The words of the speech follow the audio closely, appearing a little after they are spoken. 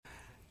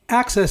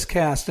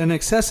AccessCast, an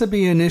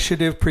Accessibility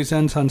initiative,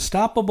 presents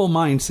Unstoppable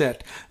Mindset,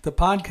 the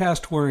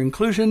podcast where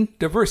inclusion,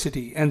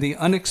 diversity, and the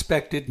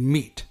unexpected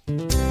meet.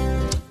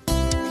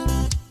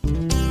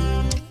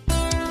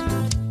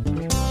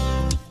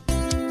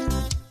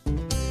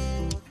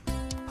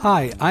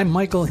 Hi, I'm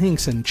Michael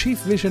Hinkson, Chief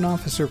Vision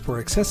Officer for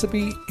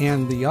Accessibility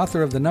and the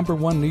author of the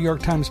 #1 New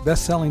York Times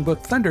bestselling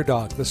book,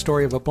 Thunderdog, the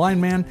story of a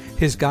blind man,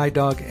 his guide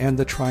dog, and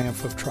the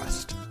triumph of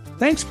trust.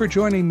 Thanks for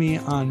joining me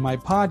on my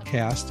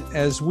podcast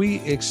as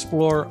we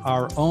explore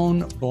our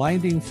own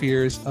blinding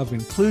fears of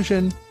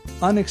inclusion,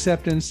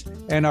 unacceptance,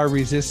 and our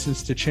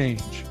resistance to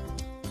change.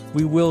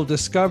 We will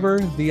discover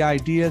the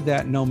idea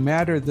that no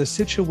matter the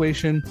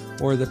situation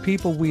or the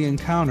people we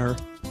encounter,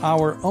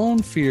 our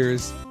own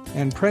fears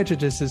and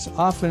prejudices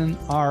often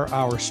are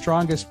our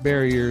strongest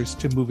barriers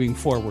to moving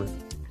forward.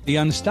 The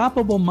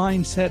Unstoppable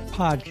Mindset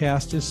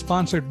podcast is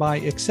sponsored by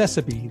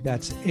Accessibility,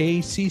 that's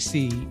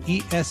ACCESSI,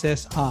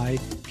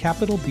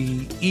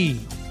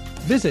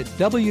 Visit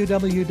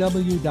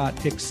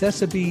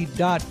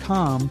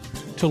www.accessibility.com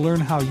to learn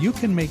how you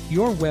can make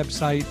your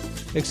website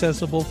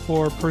accessible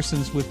for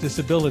persons with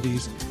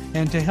disabilities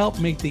and to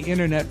help make the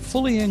internet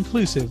fully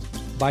inclusive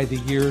by the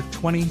year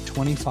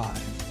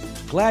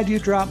 2025. Glad you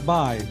dropped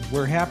by.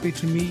 We're happy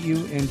to meet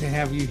you and to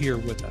have you here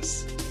with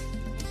us.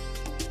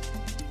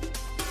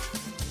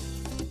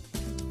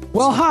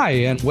 Well, hi,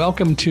 and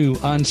welcome to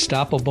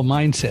Unstoppable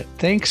Mindset.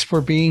 Thanks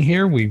for being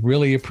here. We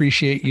really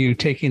appreciate you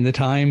taking the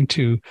time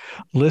to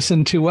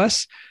listen to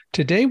us.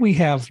 Today, we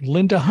have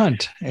Linda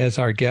Hunt as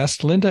our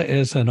guest. Linda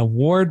is an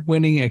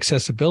award-winning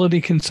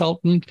accessibility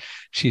consultant.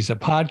 She's a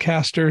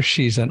podcaster.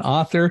 She's an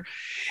author,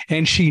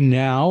 and she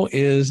now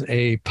is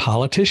a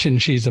politician.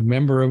 She's a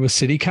member of a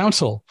city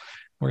council.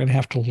 We're going to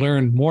have to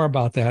learn more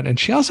about that. And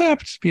she also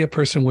happens to be a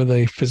person with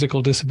a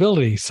physical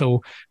disability.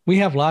 So we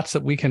have lots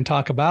that we can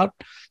talk about.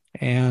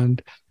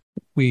 And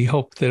we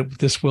hope that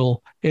this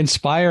will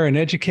inspire and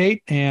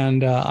educate.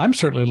 And I'm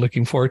certainly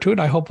looking forward to it.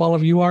 I hope all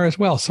of you are as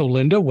well. So,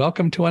 Linda,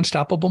 welcome to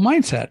Unstoppable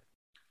Mindset.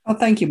 Well,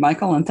 thank you,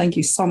 Michael. And thank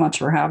you so much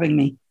for having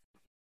me.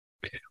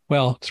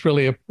 Well, it's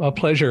really a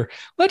pleasure.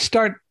 Let's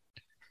start,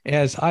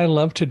 as I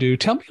love to do.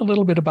 Tell me a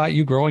little bit about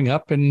you growing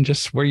up and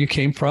just where you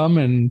came from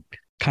and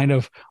kind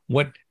of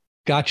what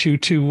got you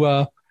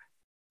to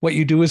what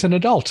you do as an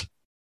adult.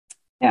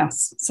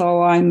 Yes.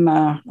 So I'm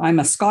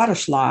a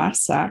Scottish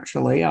lass,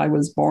 actually. I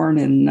was born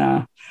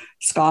in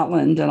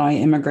Scotland and I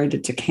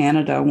immigrated to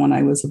Canada when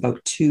I was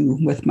about 2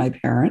 with my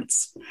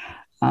parents.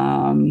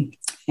 They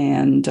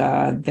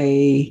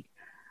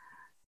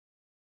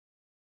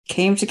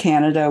came to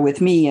Canada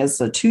with me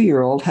as a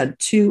 2-year-old, had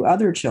 2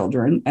 other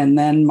children, and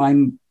then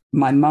my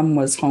mom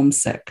was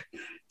homesick.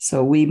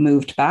 So we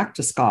moved back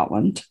to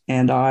Scotland,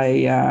 and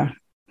I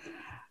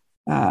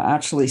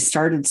actually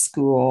started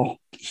school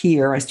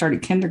here. I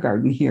started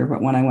kindergarten here,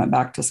 but when I went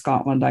back to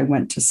Scotland, I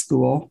went to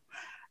school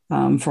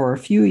for a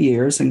few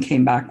years and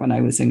came back when I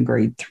was in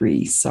grade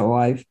 3. So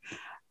I've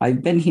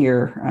been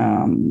here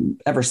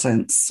ever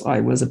since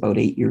I was about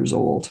 8 years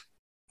old.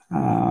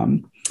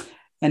 And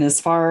as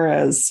far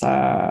as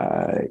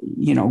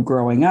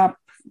growing up,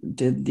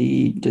 did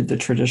the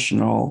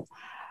traditional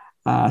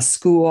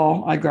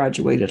school. I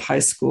graduated high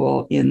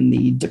school in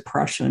the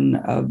depression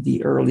of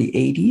the early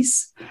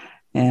 80s.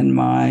 And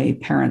my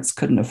parents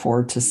couldn't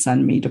afford to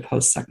send me to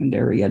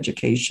post-secondary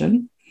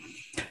education.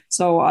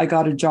 So I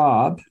got a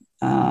job.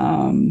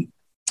 I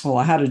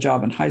had a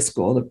job in high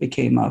school that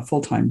became a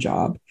full-time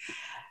job.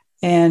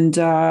 And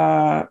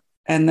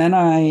then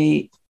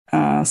I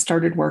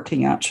started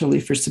working actually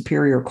for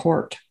Superior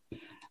Court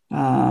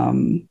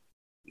when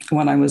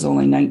I was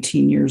only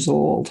 19 years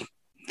old.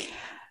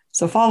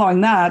 So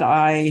following that,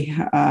 I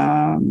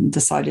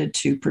decided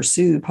to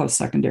pursue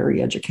post-secondary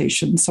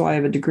education. So I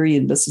have a degree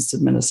in business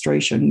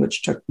administration,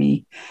 which took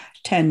me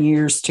 10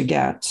 years to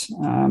get.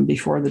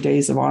 Before the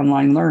days of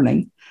online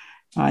learning,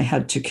 I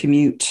had to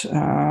commute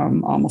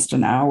almost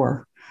an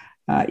hour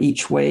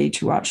each way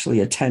to actually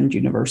attend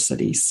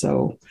university.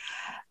 So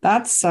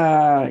that's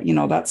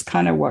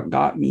kind of what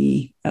got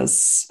me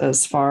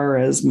as far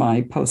as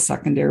my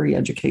post-secondary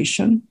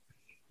education.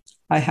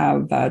 I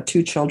have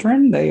 2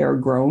 children. They are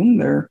grown.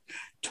 They're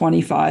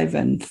 25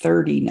 and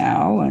 30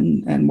 now.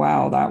 And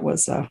wow, that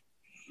was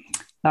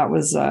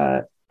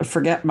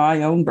forget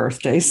my own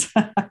birthdays.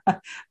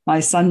 My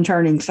son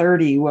turning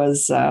 30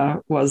 was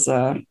a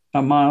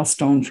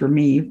milestone for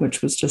me,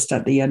 which was just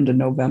at the end of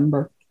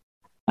November.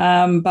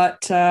 And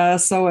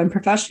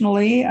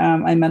professionally,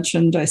 I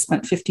mentioned I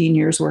spent 15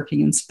 years working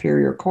in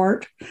Superior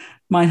Court.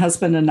 My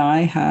husband and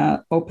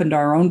I opened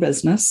our own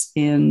business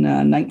in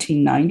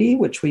 1990,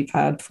 which we've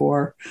had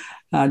for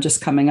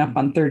just coming up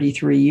on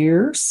 33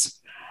 years.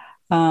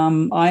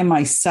 I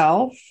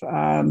myself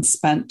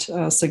spent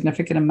a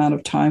significant amount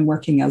of time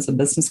working as a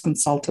business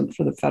consultant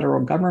for the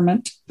federal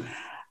government,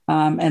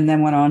 and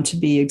then went on to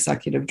be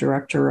executive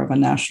director of a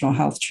national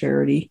health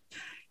charity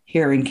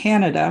here in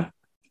Canada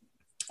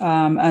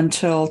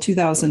until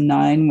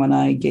 2009, when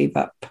I gave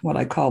up what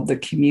I called the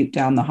commute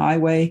down the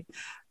highway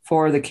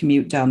for the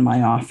commute down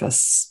my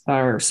office,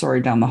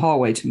 down the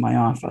hallway to my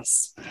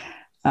office,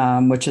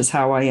 which is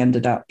how I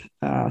ended up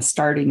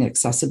starting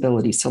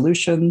Accessibility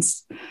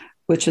Solutions,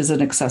 which is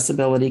an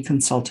accessibility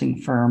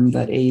consulting firm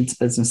that aids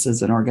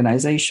businesses and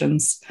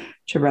organizations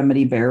to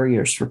remedy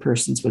barriers for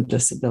persons with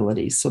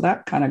disabilities. So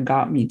that kind of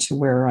got me to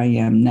where I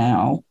am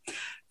now.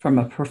 From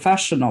a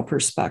professional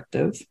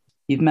perspective,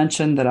 you've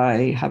mentioned that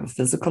I have a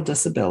physical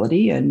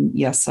disability, and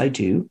yes, I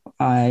do.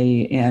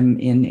 I am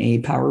in a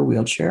power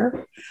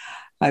wheelchair.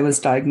 I was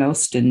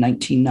diagnosed in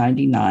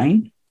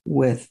 1999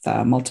 with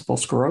multiple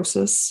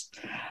sclerosis.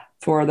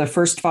 For the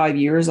first 5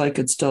 years, I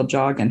could still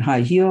jog in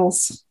high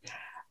heels.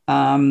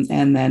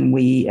 And then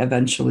we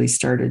eventually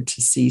started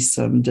to see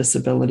some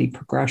disability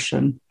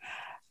progression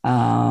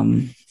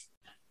to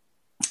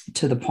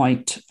the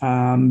point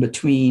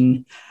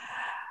between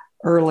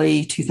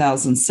early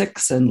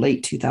 2006 and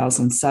late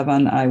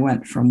 2007, I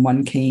went from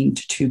one cane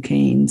to two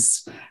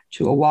canes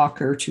to a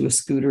walker to a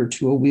scooter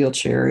to a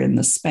wheelchair in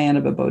the span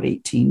of about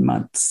 18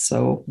 months.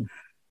 So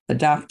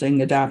adapting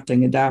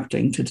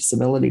to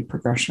disability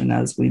progression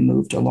as we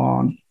moved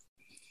along.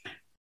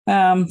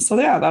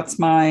 That's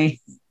my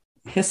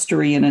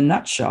history in a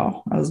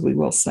nutshell, as we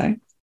will say.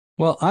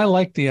 Well, I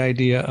like the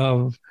idea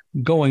of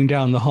going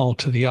down the hall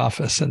to the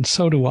office, and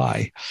so do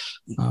I.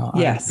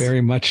 Yes. I very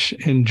much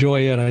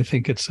enjoy it. I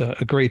think it's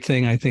a great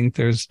thing. I think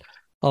there's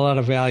a lot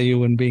of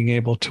value in being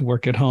able to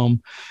work at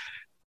home,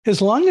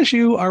 as long as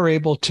you are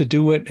able to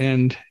do it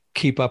and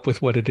keep up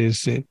with what it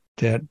is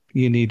that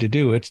you need to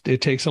do.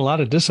 It takes a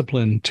lot of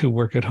discipline to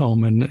work at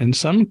home, and in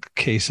some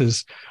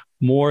cases,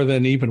 more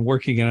than even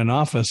working in an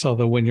office.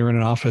 Although when you're in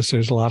an office,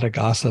 there's a lot of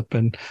gossip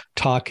and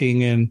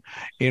talking and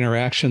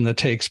interaction that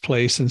takes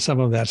place, and some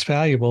of that's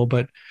valuable.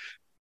 But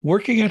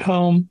working at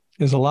home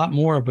is a lot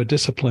more of a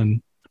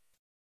discipline,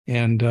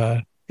 and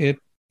it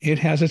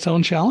has its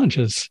own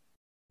challenges.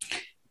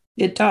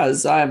 It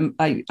does. I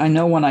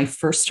know when I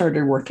first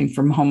started working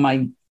from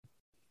home,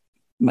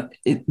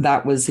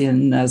 that was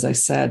as I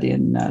said,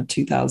 in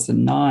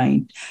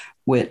 2009.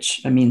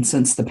 Which, I mean,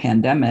 since the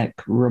pandemic,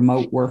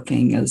 remote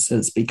working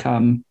has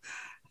become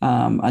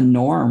a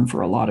norm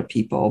for a lot of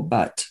people.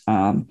 But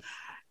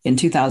in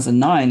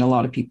 2009, a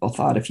lot of people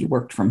thought if you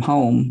worked from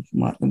home,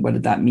 what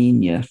did that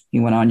mean? You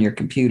went on your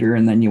computer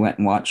and then you went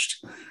and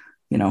watched,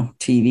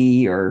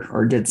 TV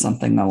or did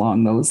something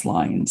along those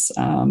lines.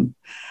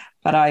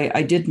 But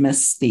I did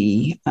miss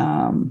the,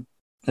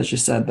 as you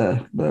said,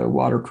 the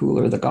water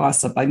cooler, the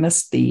gossip. I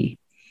missed the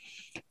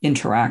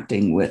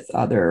interacting with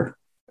other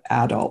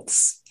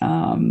adults.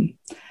 And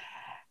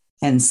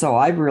so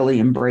I've really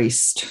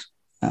embraced,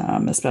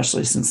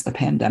 especially since the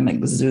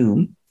pandemic,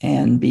 Zoom,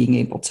 and being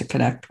able to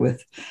connect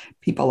with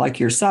people like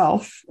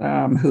yourself,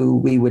 who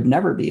we would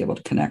never be able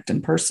to connect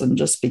in person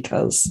just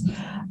because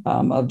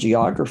of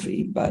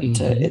geography. But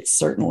it's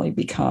certainly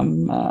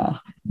become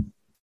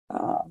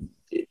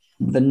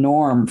the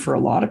norm for a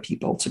lot of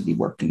people to be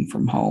working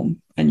from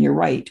home. And you're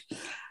right.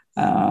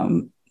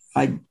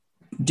 I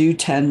do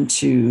tend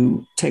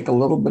to take a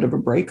little bit of a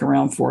break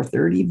around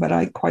 4:30, but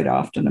I quite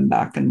often am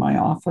back in my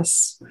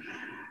office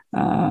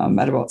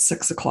at about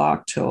 6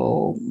 o'clock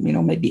till,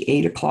 maybe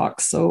 8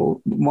 o'clock.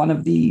 So one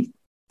of the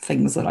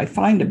things that I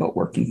find about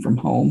working from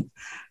home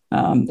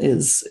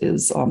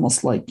is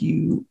almost like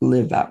you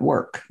live at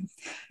work,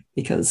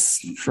 because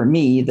for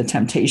me, the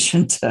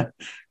temptation to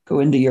go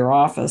into your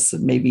office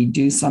and maybe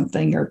do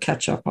something or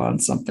catch up on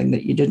something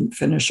that you didn't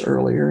finish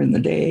earlier in the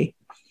day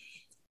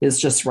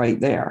is just right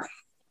there.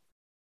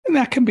 And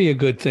that can be a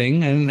good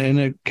thing. And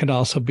it can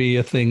also be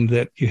a thing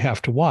that you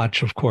have to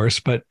watch, of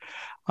course. But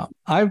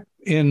I've,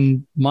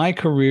 in my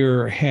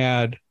career,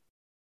 had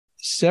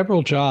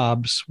several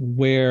jobs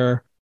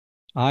where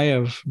I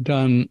have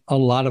done a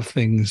lot of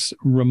things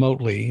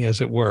remotely,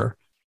 as it were.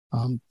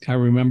 I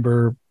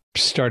remember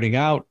starting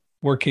out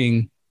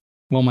working.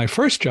 Well, my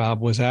first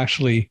job was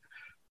actually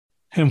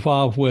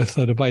involved with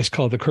a device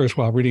called the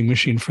Kurzweil Reading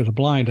Machine for the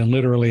Blind. And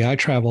literally, I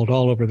traveled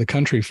all over the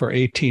country for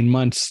 18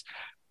 months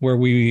where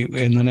we,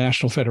 in the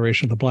National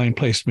Federation of the Blind,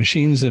 placed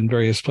machines in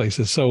various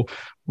places. So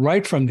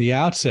right from the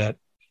outset,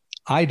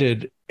 I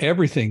did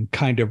everything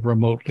kind of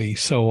remotely.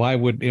 So I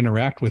would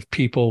interact with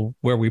people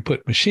where we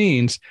put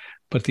machines,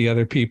 but the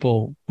other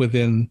people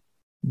within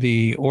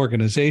the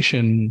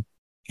organization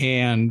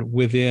and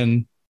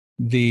within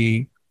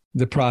the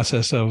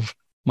process of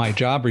my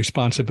job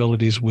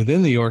responsibilities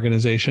within the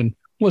organization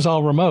was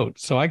all remote.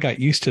 So I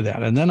got used to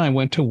that. And then I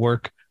went to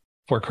work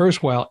for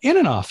Kurzweil in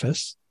an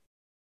office.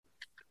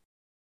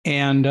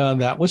 And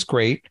that was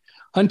great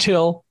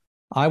until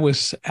I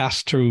was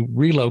asked to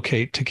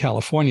relocate to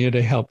California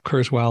to help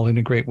Kurzweil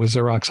integrate with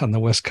Xerox on the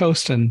West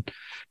Coast. And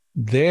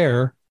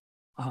there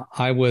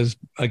I was,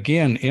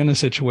 again, in a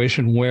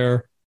situation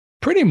where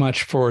pretty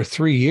much for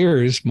 3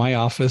 years, my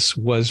office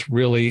was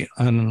really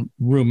a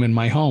room in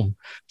my home.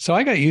 So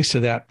I got used to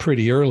that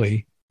pretty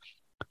early.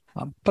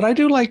 But I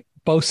do like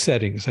both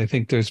settings. I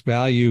think there's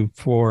value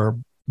for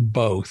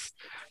both.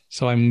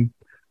 So I'm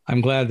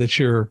glad that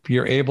you're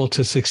able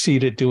to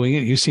succeed at doing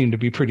it. You seem to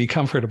be pretty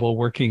comfortable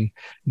working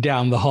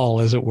down the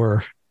hall, as it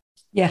were.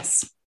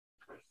 Yes.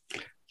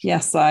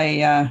 Yes,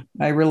 I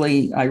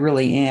really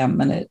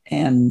am,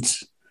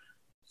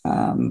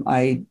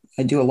 I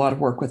do a lot of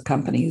work with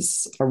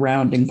companies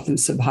around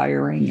inclusive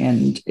hiring,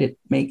 and it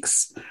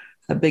makes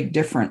a big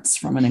difference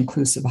from an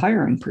inclusive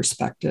hiring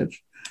perspective.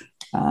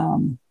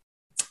 Um,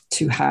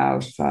 to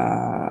have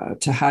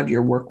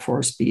your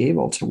workforce be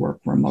able to work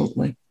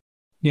remotely.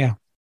 Yeah.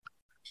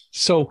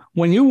 So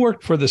when you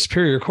worked for the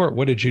Superior Court,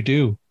 what did you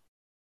do?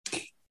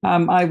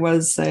 I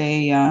was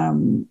I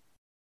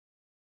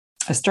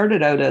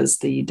started out as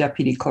the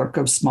deputy clerk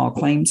of small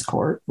claims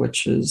court,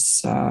 which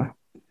is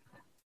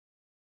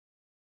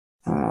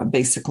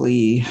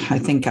basically, I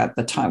think at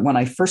the time when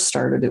I first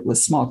started, it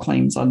was small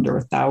claims under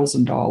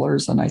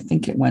 $1,000, and I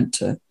think it went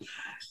to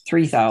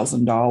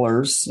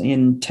 $3,000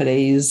 in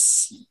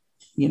today's,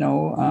 you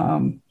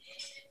know,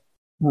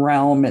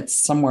 realm. It's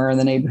somewhere in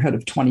the neighborhood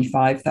of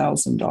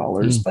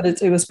 $25,000, but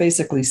it was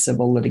basically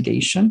civil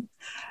litigation.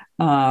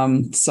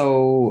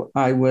 So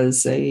I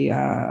was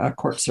a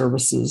court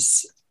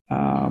services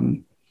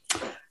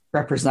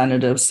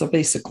representative. So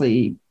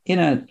basically, in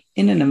an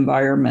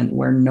environment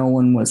where no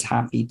one was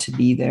happy to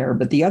be there.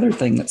 But the other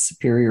thing that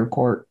Superior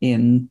Court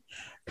in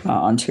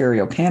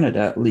Ontario, Canada,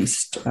 at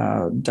least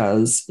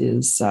does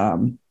is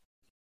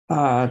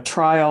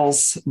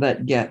trials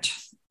that get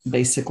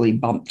basically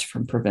bumped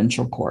from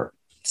provincial court.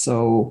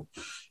 So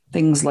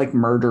things like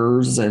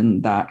murders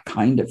and that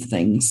kind of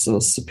thing. So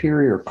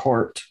Superior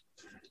Court,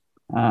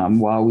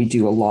 while we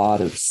do a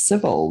lot of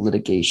civil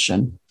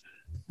litigation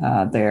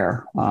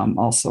there,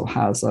 also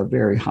has a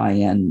very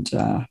high-end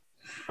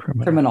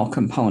criminal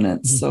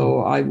component. Mm-hmm.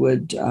 So I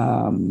would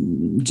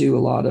do a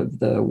lot of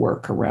the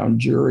work around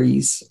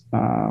juries.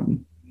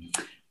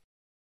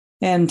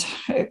 And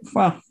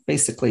well,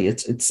 basically,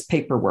 it's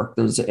paperwork.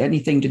 There's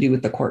anything to do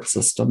with the court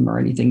system or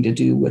anything to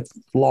do with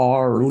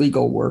law or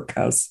legal work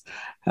has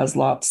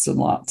lots and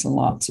lots and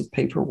lots of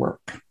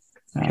paperwork.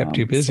 Kept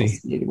you busy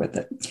associated with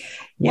it.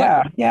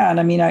 Yeah. And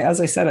I mean, as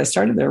I said, I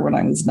started there when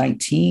I was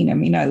 19. I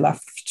mean,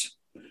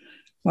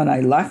 when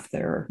I left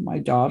there, my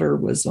daughter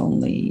was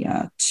only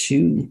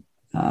 2.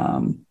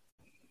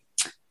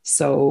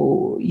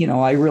 So, you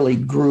know, I really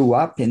grew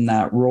up in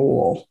that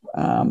role.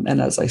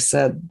 And as I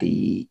said,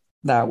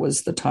 that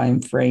was the time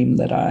frame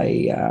that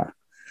I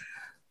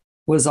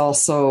was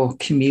also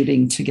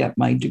commuting to get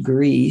my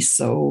degree.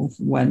 So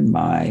when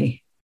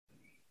I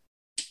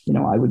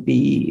would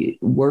be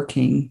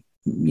working,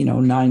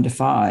 9 to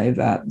 5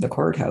 at the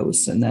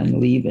courthouse and then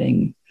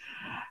leaving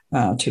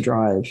to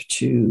drive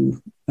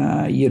to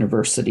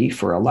university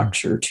for a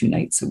lecture 2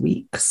 nights a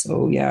week.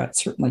 So yeah, it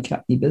certainly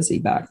kept me busy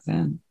back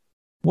then.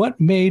 What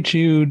made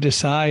you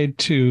decide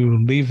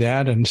to leave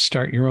that and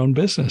start your own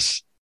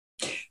business?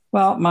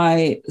 Well,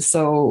 my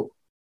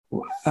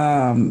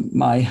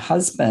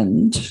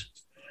husband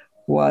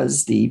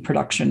was the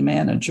production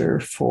manager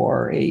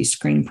for a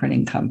screen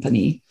printing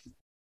company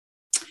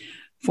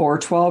for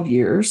 12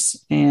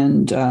 years.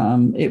 And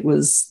it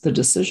was the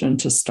decision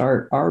to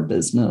start our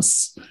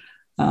business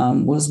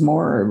was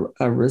more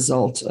a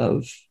result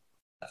of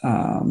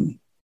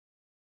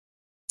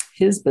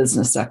his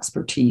business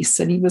expertise.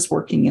 And he was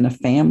working in a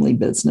family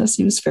business.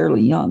 He was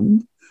fairly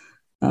young.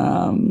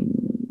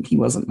 He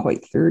wasn't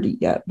quite 30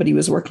 yet, but he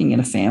was working in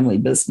a family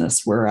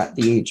business where at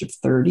the age of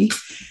 30,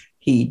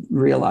 he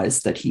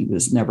realized that he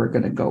was never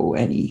going to go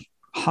any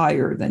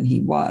higher than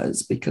he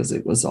was because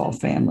it was all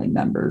family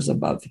members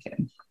above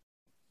him.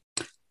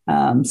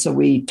 So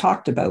we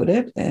talked about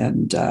it,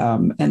 and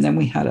then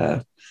we had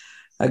a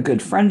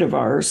good friend of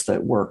ours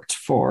that worked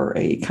for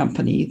a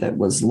company that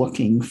was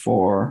looking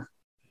for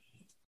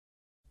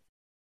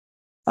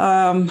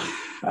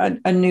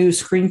a new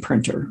screen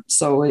printer.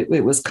 So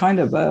it was kind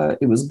of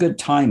it was good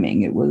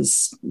timing. It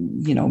was,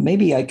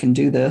 maybe I can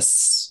do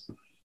this.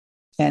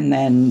 And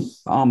then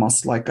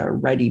almost like a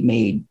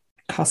ready-made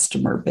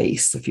customer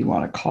base, if you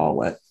want to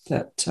call it,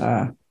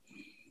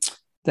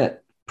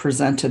 that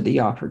presented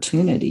the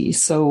opportunity.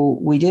 So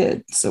we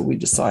did. So we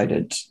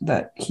decided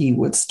that he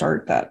would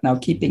start that. Now,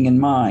 keeping in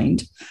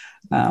mind,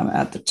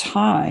 at the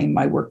time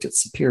I worked at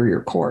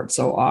Superior Court.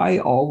 So I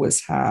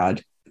always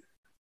had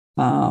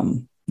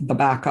the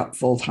backup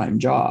full-time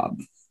job,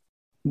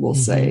 we'll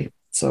say.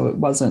 So it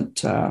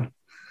wasn't a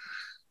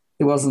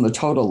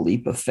total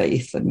leap of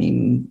faith. I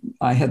mean,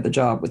 I had the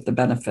job with the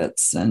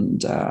benefits,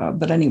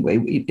 but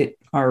anyway,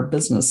 our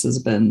business has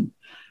been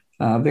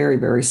very,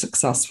 very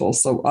successful.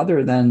 So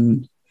other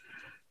than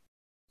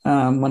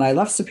when I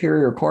left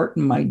Superior Court,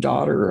 and my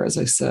daughter, as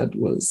I said,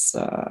 was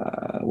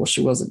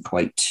she wasn't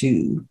quite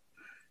 2.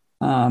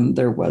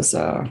 There was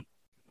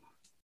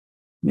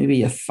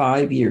maybe a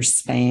 5-year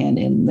span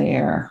in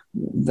there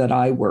that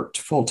I worked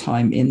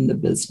full-time in the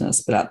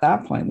business. But at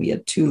that point, we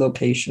had 2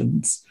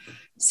 locations,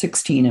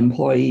 16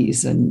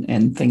 employees,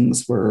 and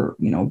things were,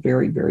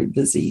 very, very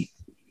busy.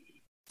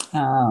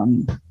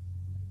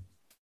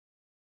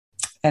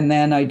 And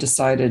then I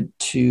decided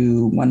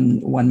to,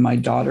 when my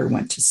daughter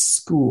went to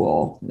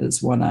school,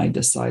 is when I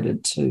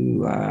decided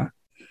to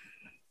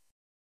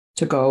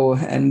go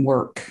and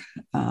work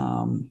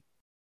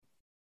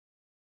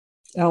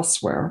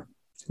elsewhere.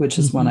 which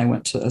is when I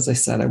went to, as I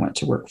said, I went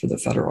to work for the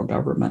federal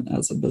government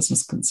as a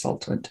business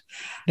consultant.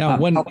 Now,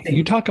 when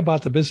you talk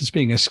about the business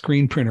being a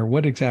screen printer,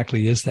 what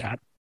exactly is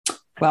that?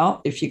 Well,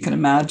 if you can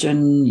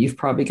imagine, you've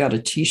probably got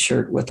a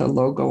T-shirt with a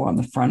logo on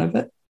the front of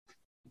it.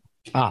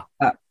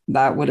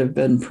 That would have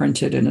been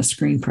printed in a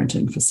screen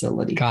printing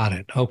facility. Got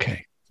it.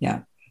 Okay.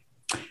 Yeah.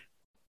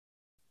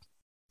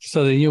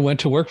 So then you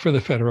went to work for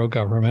the federal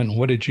government.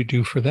 What did you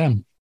do for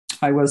them?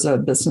 I was a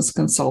business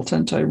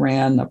consultant. I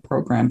ran a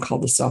program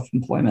called the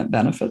Self-Employment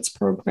Benefits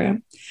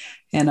Program.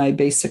 And I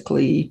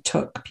basically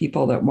took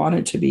people that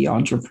wanted to be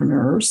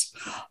entrepreneurs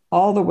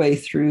all the way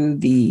through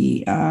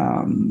the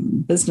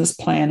business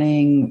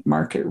planning,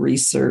 market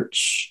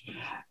research,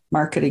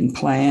 marketing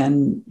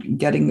plan,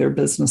 getting their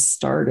business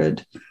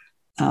started,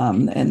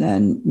 and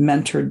then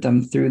mentored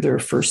them through their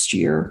first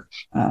year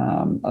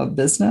of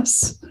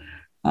business.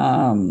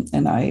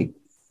 And I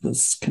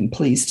was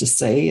pleased to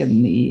say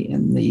in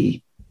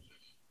the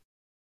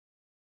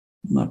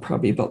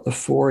probably about the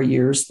 4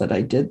 years that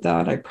I did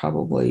that, I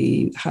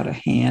probably had a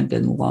hand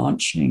in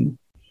launching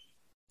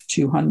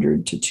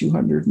 200 to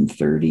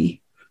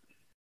 230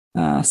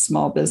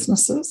 small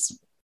businesses.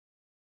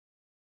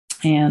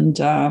 And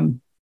I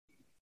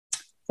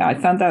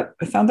found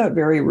that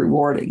very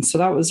rewarding. So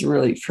that was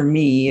really, for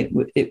me,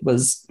 it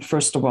was,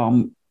 first of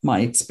all, my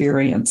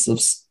experience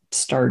of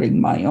starting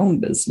my own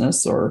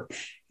business, or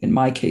in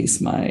my case,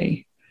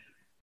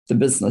 the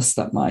business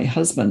that my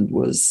husband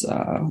was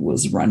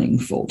running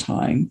full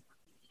time.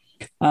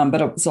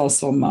 But it was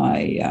also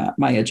my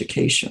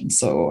education.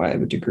 So I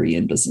have a degree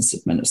in business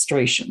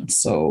administration.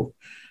 So,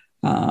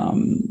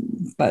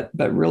 but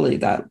really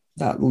that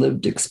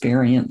lived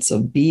experience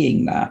of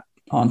being that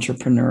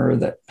entrepreneur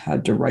that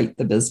had to write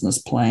the business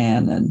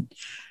plan and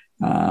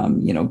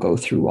go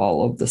through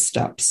all of the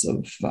steps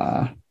of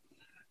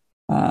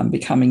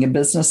becoming a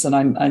business. And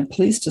I'm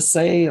pleased to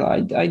say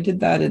I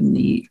did that in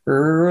the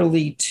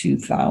early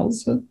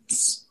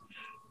 2000s.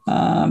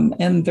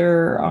 And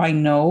I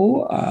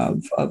know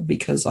of,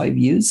 because I've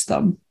used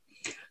them,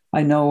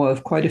 I know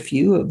of quite a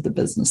few of the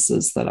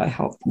businesses that I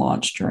helped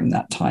launch during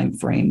that time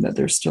frame that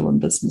they're still in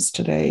business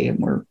today. And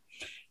we're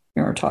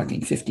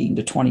talking 15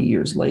 to 20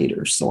 years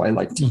later. So I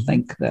like to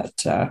think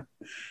that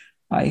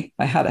I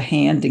had a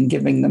hand in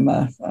giving them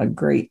a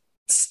great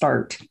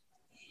start.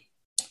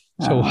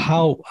 So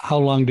how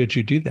long did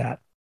you do that?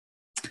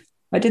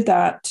 I did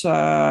that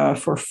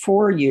for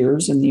 4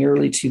 years in the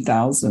early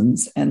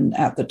 2000s. And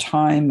at the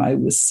time, I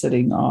was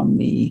sitting on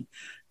the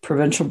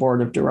provincial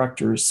board of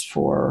directors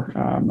for,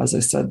 as I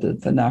said,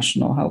 the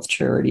national health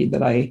charity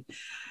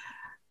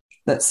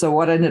so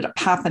what ended up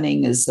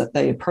happening is that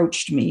they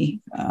approached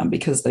me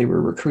because they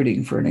were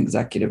recruiting for an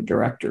executive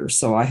director.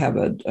 So I had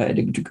a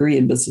degree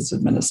in business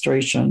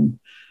administration,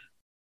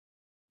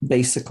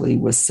 basically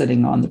was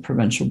sitting on the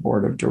provincial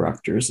board of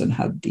directors and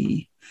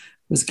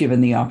was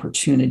given the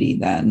opportunity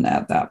then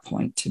at that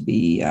point to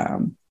be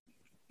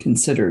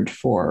considered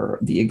for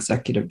the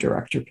executive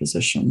director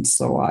position.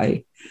 So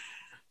I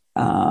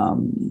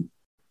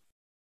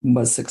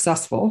was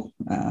successful,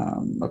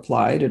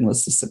 applied and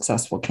was a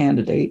successful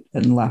candidate,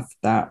 and left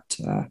that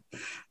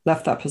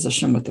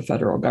position with the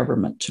federal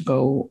government to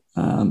go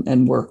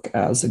and work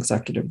as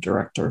executive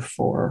director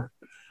for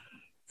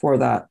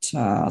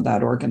that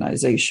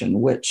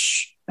organization,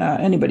 which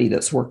anybody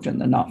that's worked in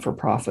the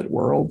not-for-profit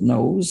world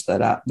knows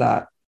that at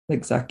that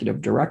executive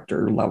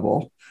director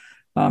level,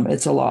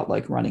 it's a lot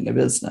like running a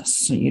business.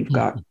 So you've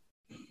got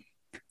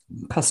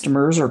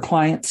customers or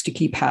clients to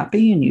keep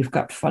happy, and you've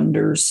got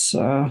funders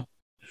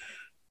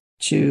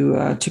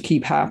to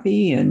keep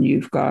happy, and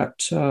you've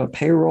got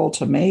payroll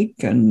to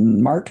make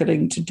and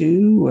marketing to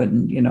do,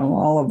 and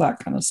all of that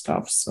kind of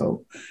stuff.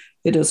 So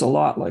it is a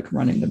lot like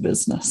running a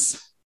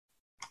business.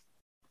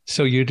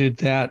 So you did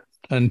that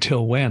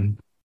until when?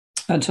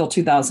 Until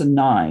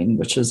 2009,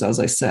 which is, as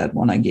I said,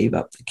 when I gave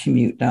up the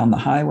commute down the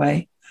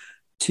highway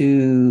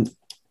to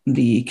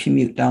the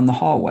commute down the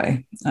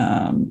hallway.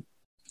 So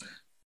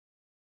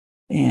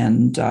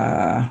in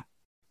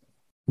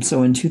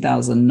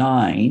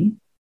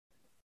 2009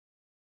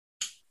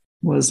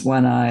 was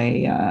when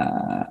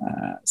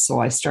I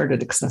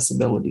started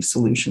Accessibility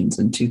Solutions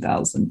in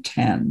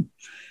 2010.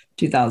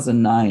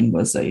 2009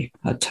 was a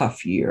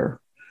tough year.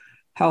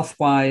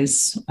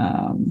 Health-wise,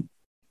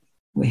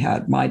 we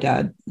had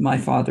my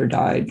father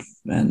died,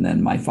 and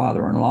then my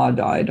father-in-law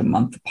died a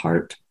month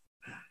apart.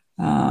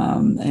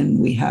 And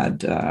we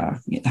had,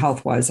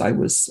 health-wise, I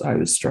was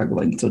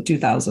struggling. So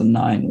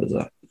 2009 was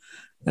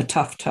a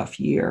tough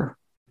year.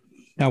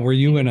 Now, were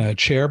you in a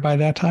chair by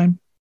that time?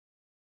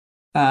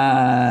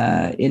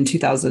 In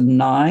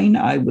 2009,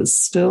 I was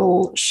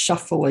still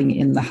shuffling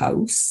in the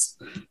house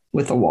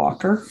with a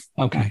walker,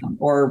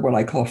 or what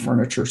I call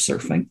furniture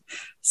surfing.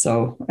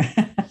 So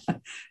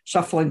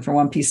shuffling from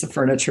one piece of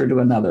furniture to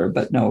another,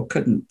 but no,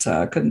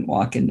 couldn't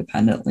walk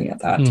independently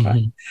at that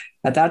time.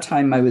 At that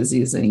time, I was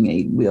using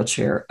a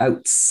wheelchair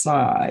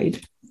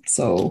outside.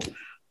 So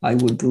I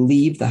would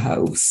leave the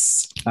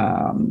house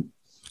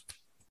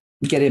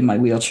get in my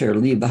wheelchair,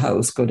 leave the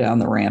house, go down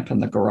the ramp in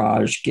the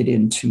garage, get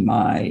into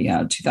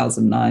my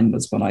 2009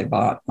 was when I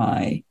bought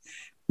my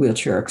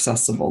wheelchair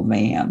accessible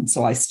van.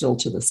 So I still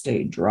to this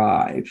day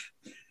drive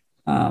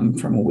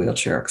from a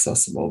wheelchair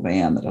accessible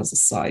van that has a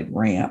side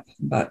ramp.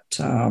 But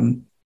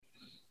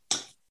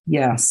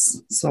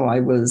yes, so I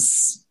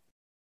was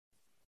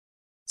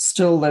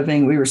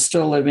we were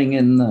still living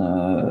in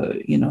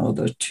the,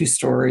 the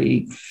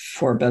 2-story,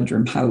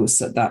 4-bedroom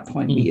house. At that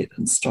point, we had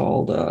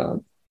installed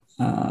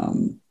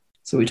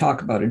so we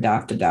talk about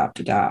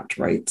adapt,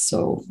 right?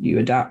 So you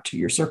adapt to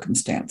your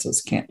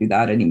circumstances. Can't do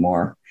that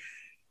anymore.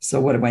 So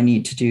what do I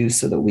need to do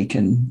so that we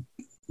can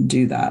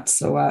do that?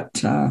 So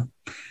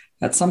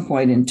at some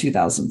point in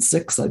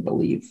 2006, I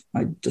believe,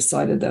 I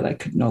decided that I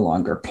could no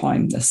longer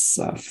climb this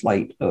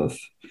flight of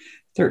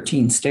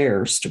 13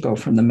 stairs to go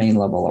from the main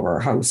level of our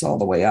house all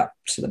the way up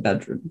to the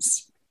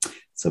bedrooms.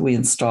 So we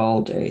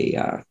installed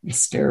a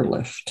stair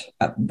lift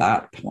at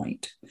that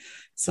point.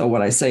 So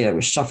when I say I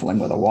was shuffling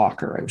with a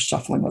walker, I was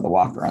shuffling with a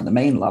walker on the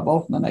main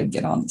level. Then I'd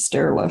get on the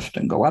stair lift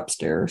and go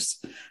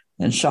upstairs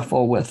and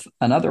shuffle with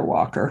another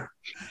walker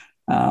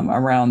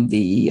around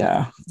the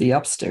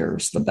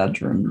upstairs, the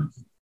bedroom.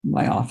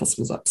 My office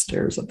was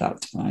upstairs at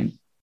that time.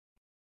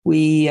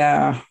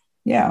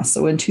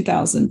 So in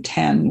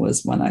 2010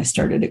 was when I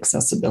started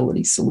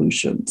Accessibility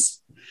Solutions,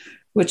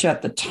 which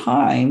at the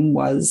time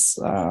was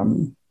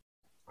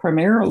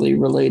primarily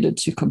related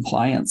to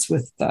compliance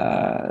with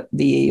the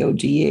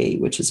AODA,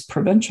 which is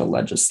provincial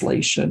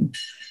legislation,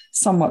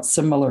 somewhat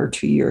similar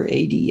to your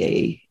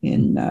ADA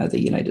in the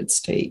United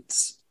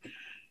States.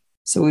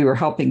 So we were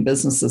helping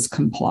businesses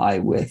comply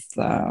with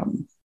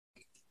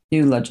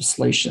new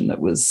legislation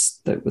that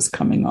was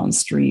coming on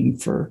stream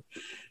for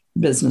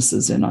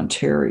businesses in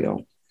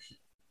Ontario.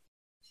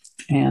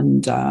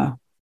 And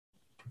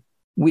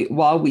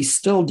while we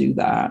still do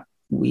that,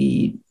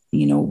 we've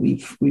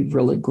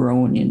really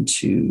grown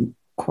into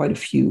quite a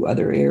few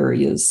other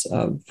areas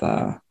of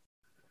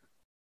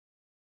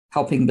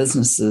helping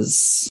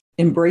businesses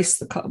embrace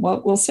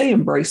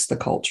the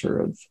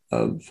culture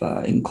of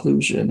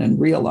inclusion and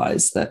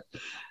realize that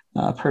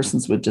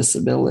persons with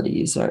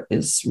disabilities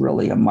is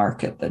really a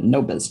market that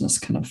no business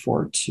can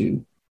afford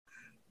to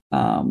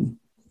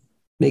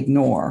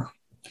ignore.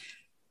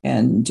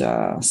 And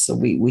so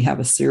we have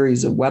a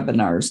series of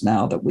webinars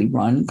now that we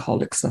run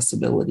called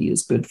Accessibility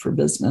is Good for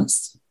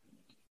Business.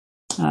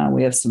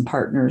 We have some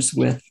partners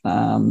with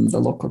the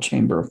local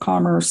Chamber of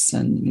Commerce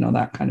and,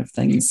 that kind of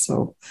thing.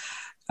 So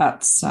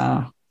that's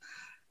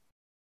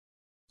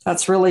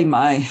really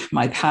my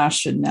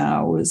passion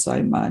now. Is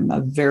I'm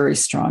a very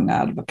strong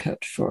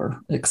advocate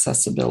for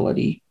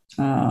accessibility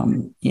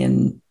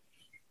in,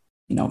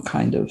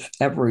 kind of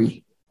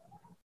every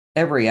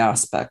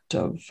aspect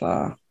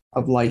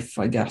of life,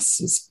 I guess,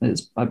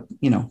 is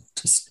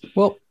just.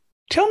 Well,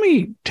 tell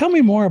me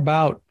more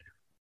about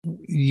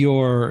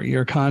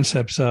your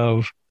concepts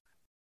of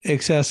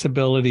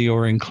accessibility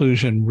or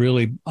inclusion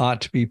really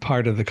ought to be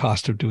part of the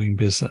cost of doing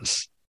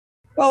business.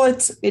 Well,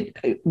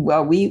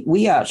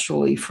 we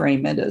actually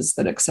frame it as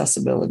that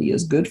accessibility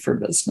is good for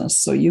business.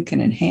 So you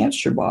can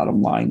enhance your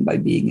bottom line by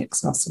being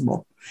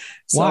accessible.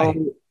 Why?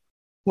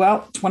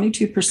 Well,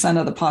 22%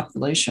 of the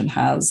population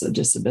has a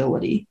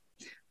disability.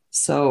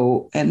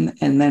 So, and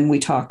then we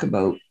talk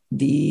about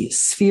the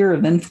sphere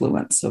of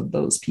influence of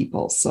those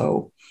people.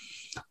 So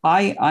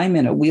I'm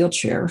in a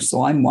wheelchair,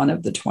 so I'm one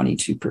of the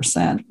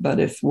 22%. But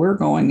if we're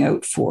going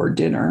out for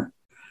dinner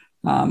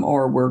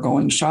or we're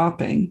going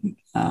shopping,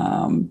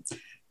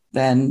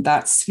 then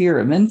that sphere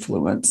of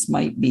influence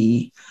might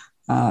be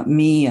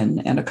me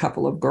and a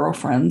couple of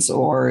girlfriends,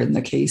 or in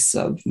the case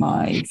of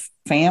my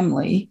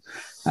family,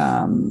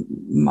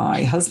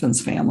 my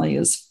husband's family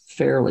is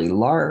fairly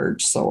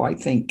large. So I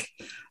think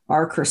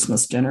our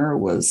Christmas dinner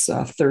was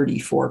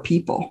 34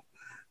 people.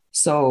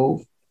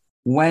 So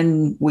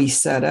when we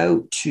set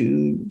out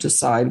to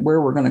decide where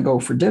we're going to go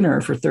for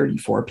dinner for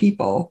 34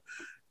 people,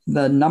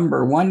 the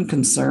number one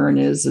concern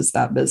is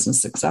that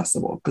business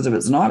accessible? Because if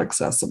it's not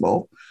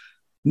accessible,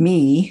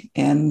 me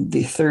and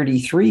the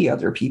 33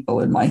 other people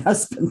in my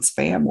husband's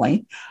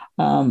family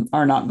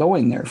are not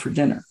going there for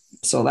dinner.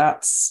 So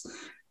that's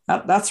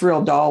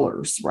real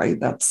dollars, right?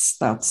 That's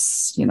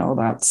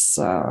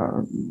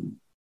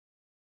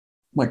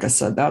like I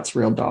said, that's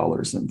real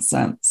dollars and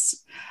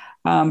cents.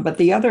 But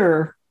the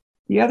other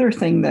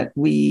thing that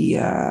we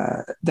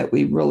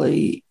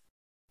really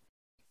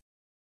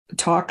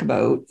talk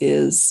about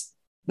is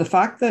the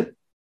fact that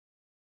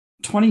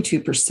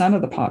 22%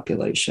 of the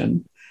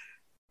population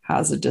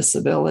has a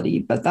disability,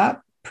 but that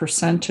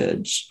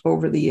percentage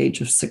over the age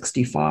of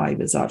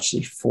 65 is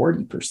actually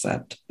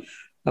 40%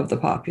 of the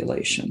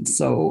population.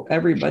 So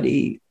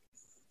everybody,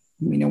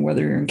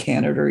 whether you're in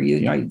Canada or the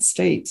United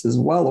States, is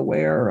well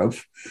aware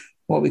of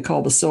what we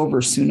call the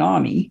silver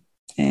tsunami.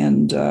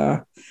 And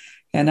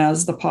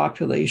as the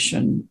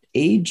population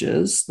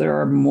ages,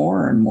 there are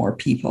more and more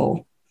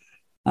people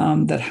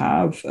that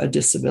have a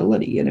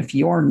disability. And if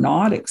you're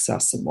not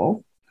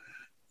accessible,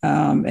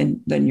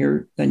 and then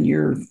you're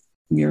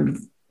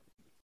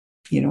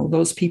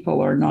those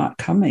people are not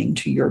coming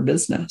to your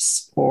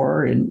business,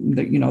 or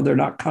they're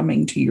not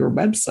coming to your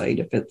website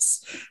if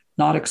it's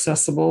not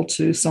accessible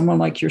to someone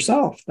like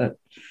yourself that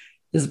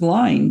is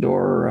blind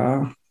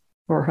or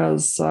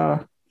has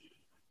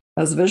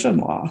vision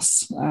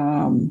loss.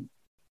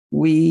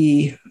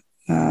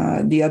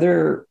 The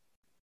other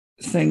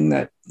thing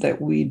that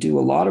we do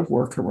a lot of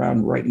work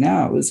around right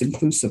now is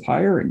inclusive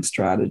hiring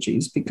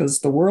strategies, because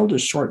the world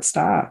is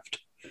short-staffed,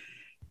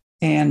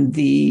 and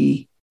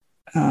the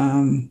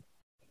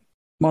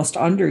most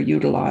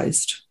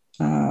underutilized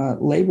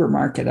labor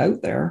market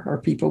out there are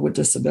people with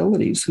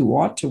disabilities who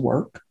want to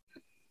work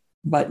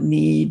but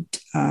need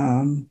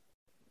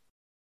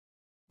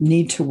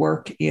to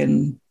work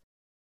in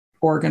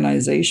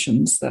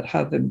organizations that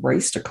have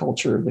embraced a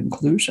culture of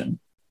inclusion.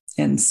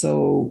 And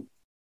so,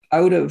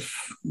 out of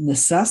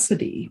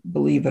necessity,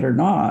 believe it or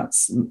not,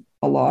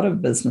 a lot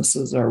of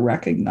businesses are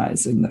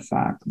recognizing the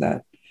fact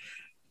that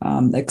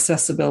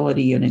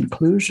accessibility and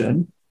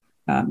inclusion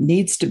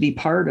needs to be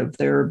part of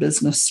their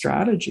business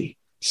strategy.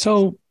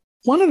 So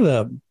one of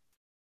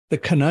the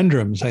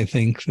conundrums, I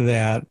think,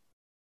 that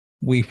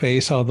we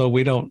face, although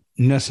we don't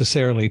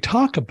necessarily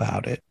talk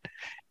about it,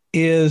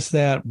 is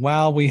that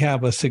while we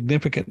have a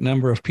significant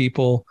number of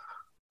people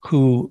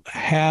who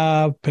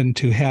happen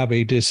to have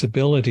a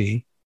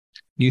disability,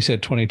 you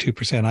said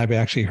 22%, I've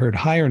actually heard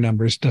higher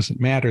numbers, doesn't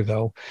matter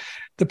though.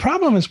 The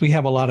problem is we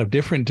have a lot of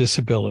different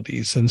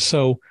disabilities. And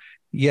so,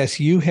 yes,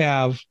 you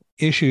have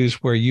issues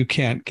where you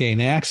can't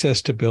gain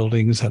access to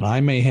buildings, and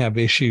I may have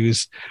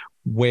issues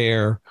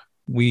where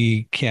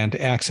we can't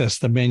access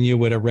the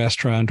menu at a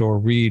restaurant or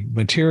read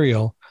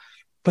material,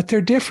 but they're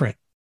different.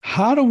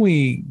 How do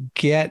we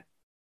get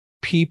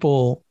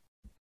people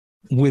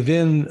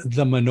within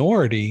the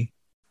minority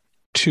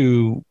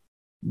to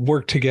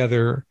work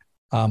together,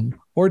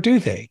 or do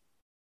they?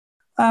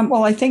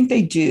 Well, I think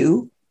they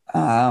do,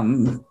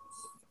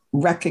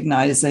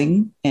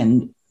 recognizing,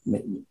 and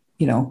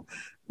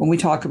when we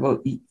talk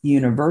about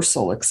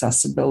universal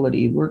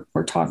accessibility, we're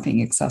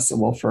talking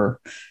accessible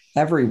for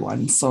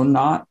everyone. So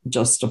not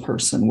just a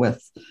person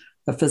with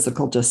a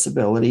physical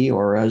disability,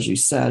 or, as you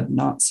said,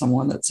 not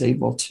someone that's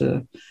able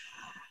to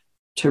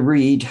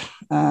read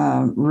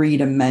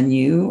a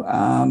menu,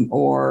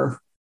 or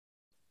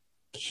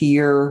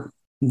hear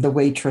the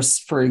waitress,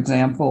 for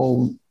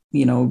example,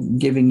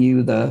 giving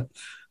you the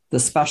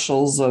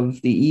specials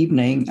of the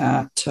evening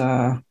at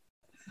a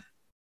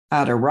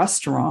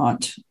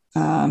restaurant.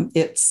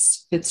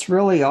 It's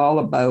really all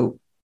about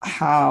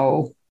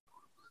how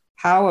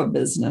a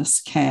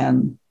business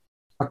can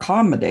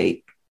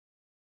accommodate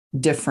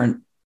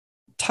different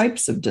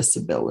types of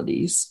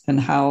disabilities and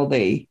how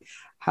they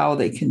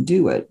can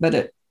do it.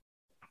 But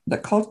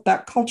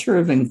that culture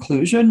of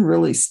inclusion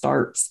really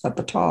starts at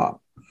the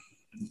top.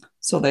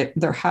 So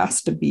there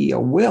has to be a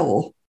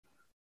will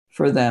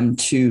for them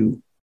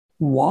to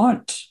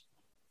want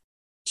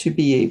to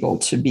be able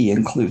to be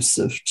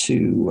inclusive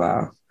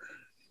to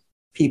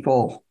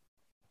people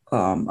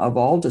of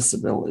all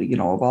disability,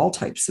 of all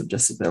types of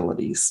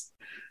disabilities.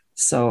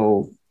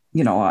 So,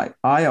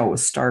 I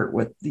always start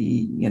with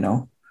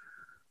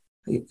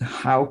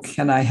how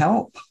can I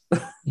help?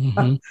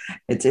 Mm-hmm.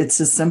 It's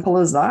as simple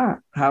as that.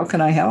 How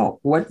can I help?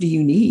 What do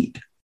you need?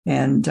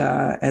 And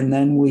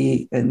then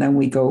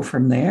we go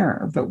from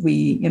there. But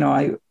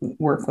I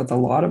work with a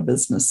lot of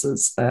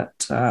businesses that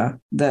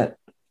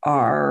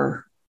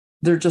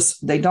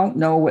they don't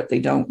know what they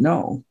don't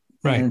know.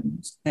 Right.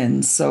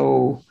 And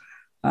so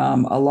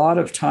a lot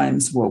of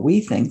times what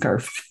we think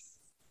are,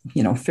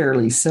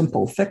 fairly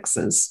simple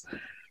fixes,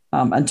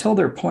 until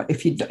their point,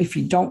 if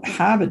you don't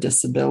have a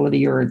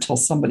disability, or until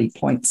somebody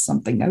points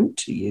something out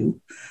to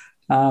you,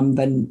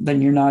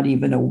 then you're not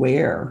even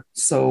aware.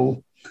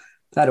 So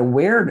that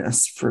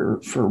awareness for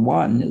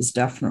one is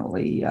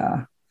definitely,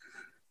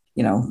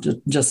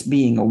 just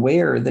being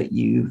aware that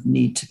you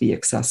need to be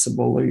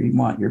accessible, or you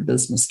want your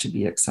business to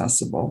be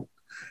accessible.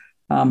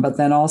 But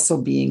then also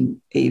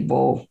being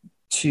able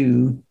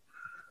to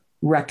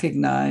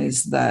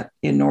recognize that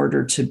in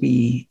order to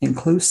be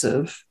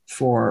inclusive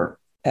for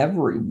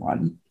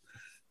everyone,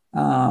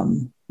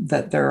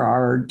 that there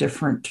are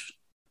different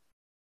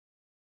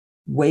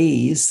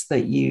ways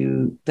that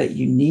you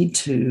need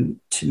to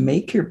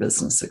make your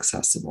business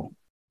accessible.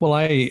 Well,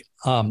 I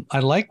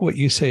like what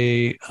you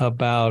say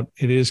about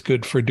it is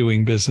good for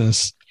doing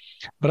business,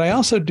 but I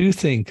also do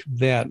think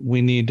that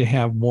we need to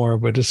have more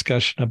of a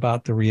discussion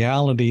about the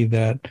reality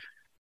that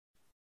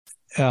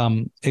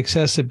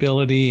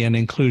accessibility and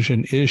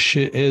inclusion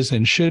is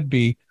and should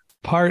be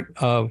part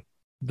of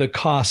the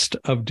cost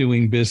of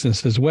doing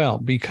business as well,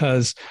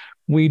 because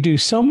we do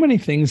so many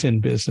things in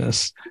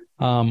business.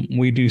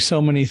 We do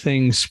so many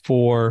things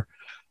for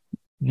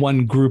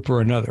one group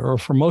or another, or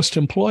for most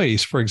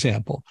employees, for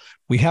example.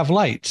 We have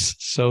lights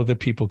so that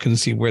people can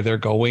see where they're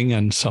going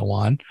and so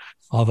on,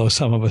 although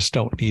some of us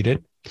don't need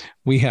it.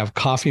 We have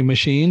coffee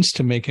machines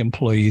to make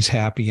employees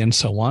happy and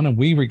so on. And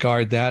we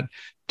regard that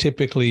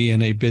typically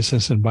in a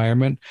business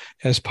environment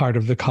as part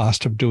of the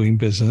cost of doing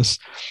business.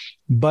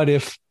 But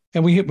if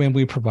And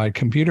we provide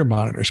computer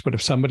monitors. But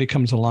if somebody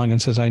comes along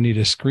and says, I need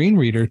a screen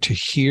reader to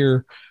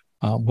hear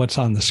what's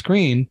on the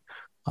screen,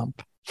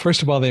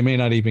 first of all, they may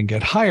not even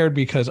get hired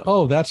because,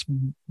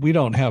 we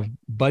don't have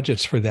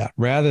budgets for that.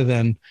 Rather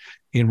than,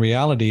 in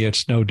reality,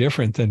 it's no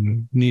different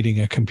than needing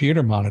a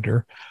computer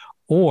monitor,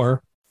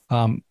 or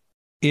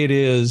it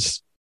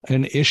is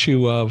an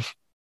issue of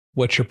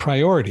what's your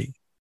priority.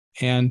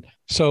 And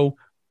so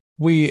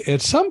we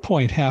at some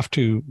point have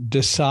to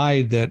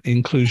decide that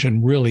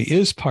inclusion really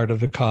is part of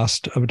the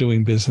cost of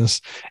doing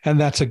business, and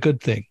that's a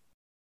good thing.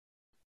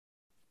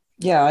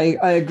 Yeah,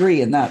 I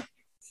agree in that.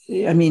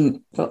 I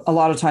mean, a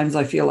lot of times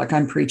I feel like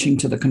I'm preaching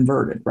to the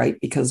converted, right?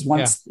 Because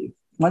once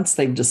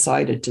they've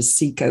decided to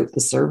seek out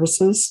the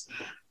services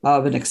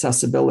of an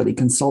accessibility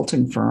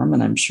consulting firm,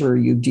 and I'm sure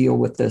you deal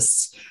with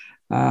this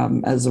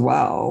as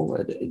well,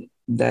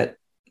 that,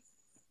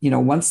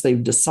 once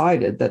they've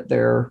decided that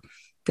they're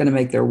going to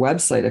make their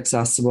website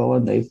accessible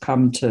and they've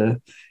come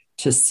to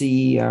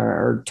see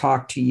or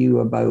talk to you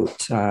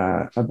about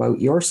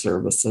your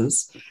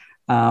services,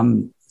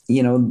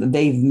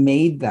 they've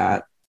made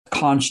that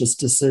conscious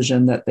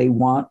decision that they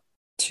want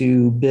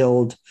to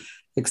build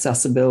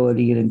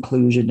accessibility and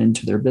inclusion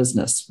into their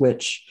business,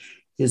 which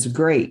is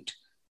great.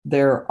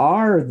 There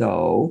are,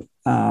 though,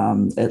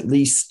 at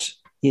least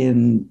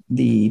in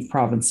the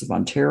province of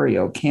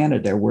Ontario,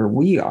 Canada, where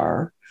we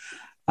are,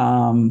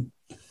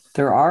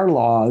 there are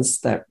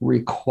laws that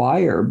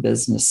require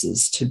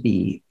businesses to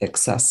be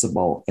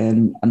accessible.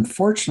 And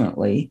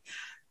unfortunately,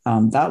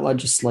 that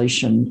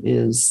legislation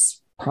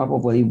is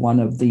probably one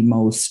of the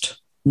most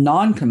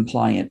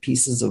non-compliant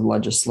pieces of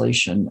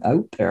legislation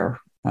out there,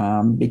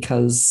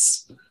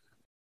 because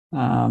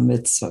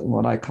it's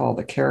what I call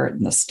the carrot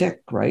and the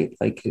stick, right?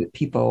 Like,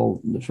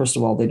 people, first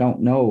of all, they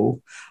don't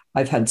know.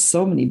 I've had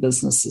so many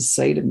businesses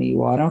say to me,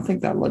 well, I don't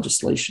think that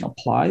legislation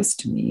applies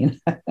to me.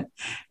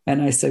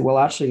 And I say, well,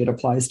 actually, it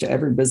applies to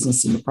every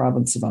business in the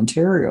province of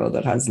Ontario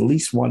that has at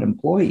least one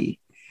employee.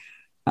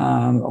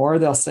 Or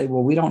they'll say,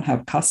 well, we don't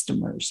have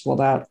customers.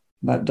 Well,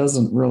 that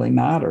doesn't really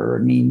matter. I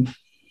mean,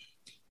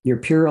 your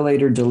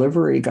Purolator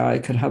delivery guy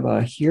could have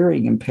a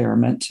hearing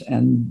impairment,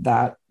 and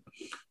that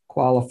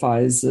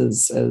qualifies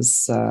as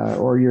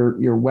or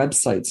your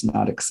website's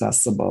not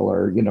accessible,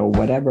 or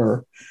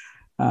whatever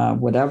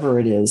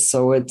it is.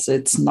 So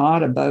it's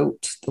not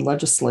about the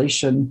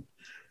legislation.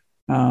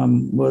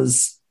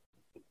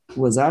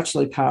 Was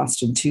actually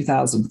passed in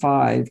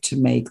 2005 to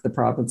make the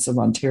province of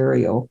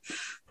Ontario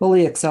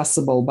fully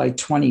accessible by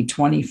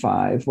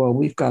 2025. Well,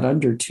 we've got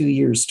under 2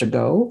 years to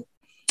go,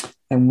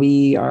 and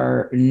we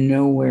are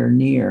nowhere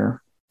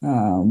near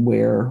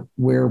where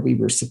we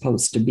were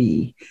supposed to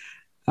be.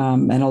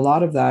 And a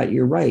lot of that,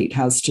 you're right,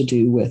 has to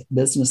do with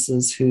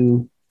businesses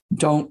who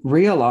don't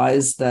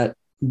realize that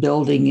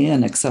building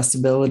in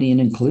accessibility and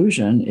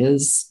inclusion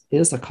is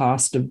a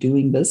cost of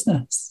doing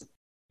business.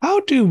 How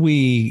do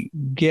we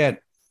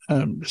get,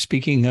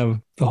 speaking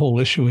of the whole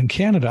issue in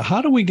Canada,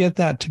 how do we get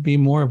that to be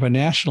more of a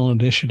national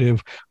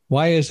initiative?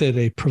 Why is it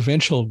a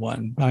provincial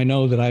one? I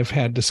know that I've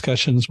had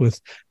discussions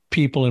with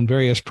people in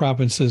various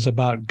provinces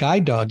about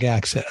guide dog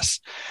access,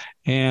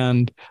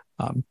 and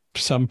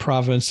some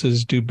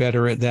provinces do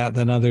better at that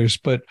than others.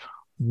 But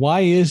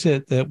why is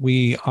it that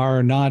we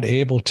are not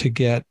able to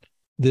get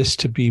this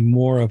to be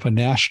more of a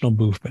national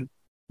movement?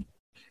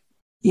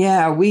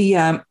 Yeah, we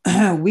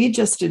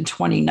just in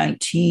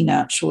 2019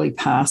 actually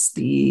passed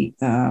the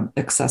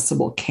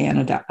Accessible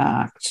Canada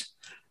Act.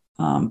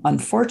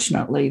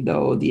 Unfortunately,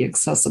 though, the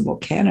Accessible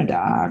Canada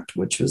Act,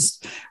 which was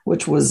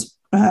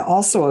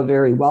also a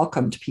very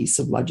welcomed piece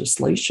of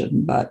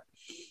legislation, but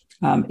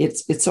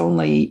it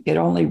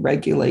only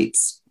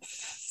regulates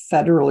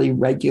federally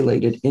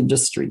regulated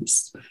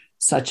industries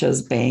such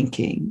as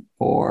banking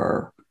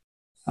or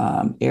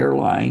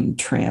airline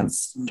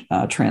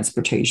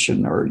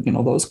transportation, or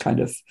those kind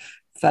of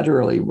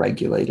federally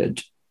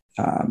regulated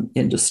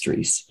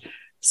industries.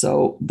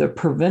 So the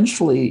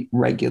provincially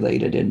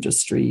regulated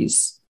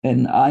industries,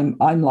 and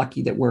I'm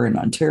lucky that we're in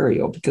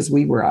Ontario, because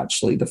we were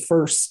actually the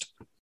first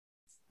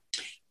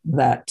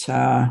that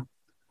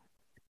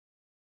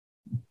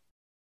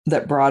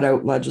brought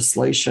out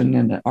legislation,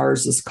 and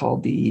ours is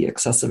called the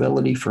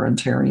Accessibility for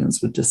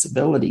Ontarians with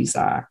Disabilities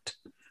Act,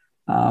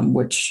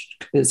 which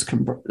is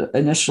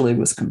initially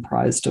was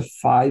comprised of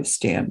 5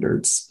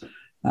 standards.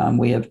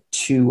 We have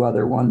 2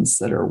 other ones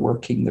that are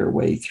working their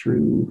way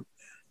through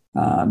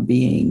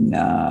being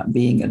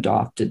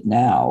adopted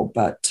now.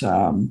 But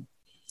to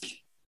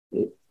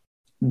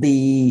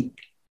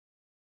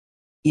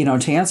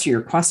answer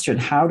your question,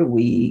 how do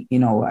we?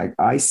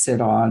 I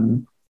sit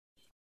on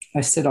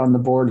the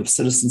board of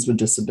Citizens with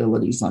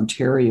Disabilities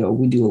Ontario.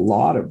 We do a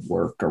lot of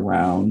work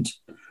around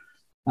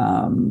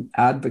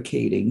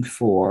advocating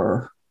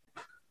for,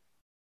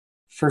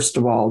 first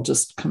of all,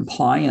 just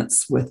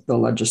compliance with the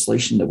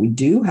legislation that we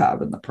do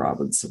have in the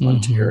province of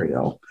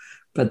Ontario.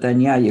 But then,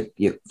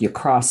 you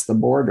cross the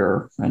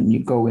border and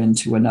you go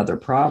into another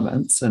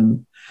province,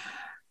 and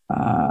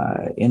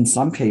In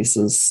some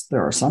cases,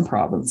 there are some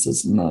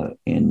provinces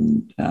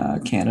in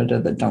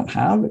Canada that don't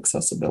have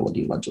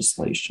accessibility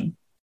legislation.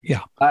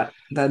 Yeah. But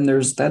then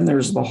there's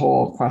the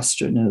whole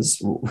question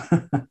is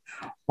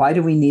why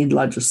do we need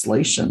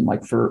legislation?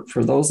 Like for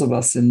those of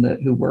us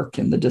who work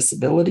in the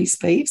disability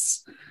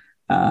space,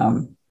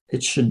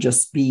 it should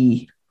just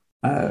be,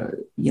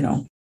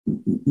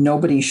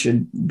 nobody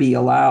should be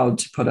allowed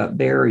to put up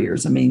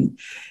barriers. I mean,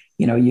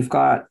 you've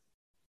got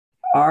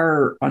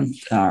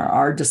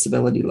our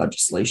disability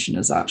legislation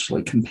is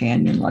actually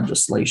companion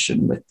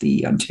legislation with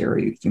the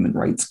Ontario Human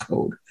Rights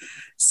Code.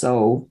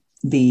 So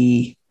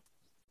the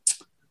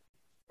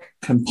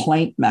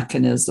complaint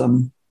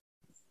mechanism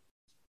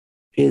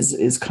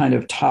is kind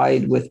of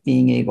tied with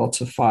being able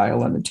to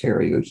file an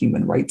Ontario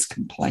human rights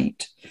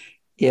complaint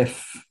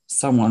if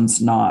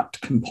someone's not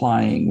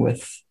complying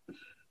with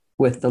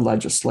the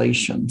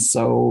legislation.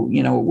 So,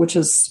 which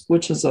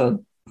is a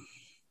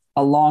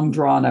long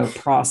drawn out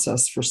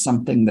process for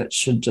something that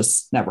should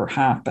just never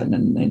happen.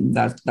 And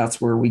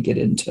that's where we get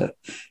into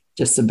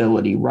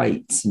disability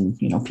rights. And,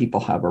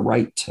 people have a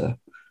right to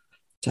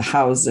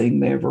housing.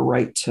 They have a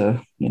right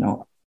to,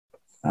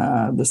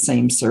 the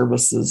same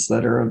services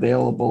that are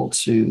available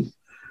to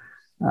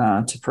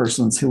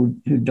persons who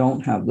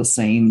don't have the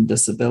same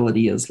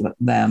disability as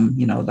them,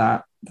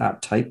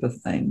 that type of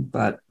thing.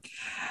 But,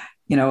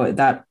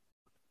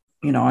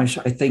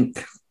 I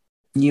think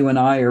you and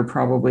I are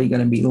probably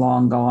going to be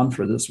long gone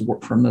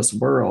from this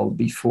world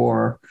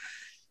before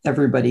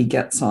everybody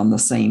gets on the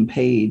same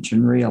page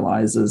and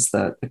realizes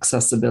that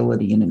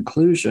accessibility and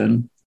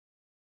inclusion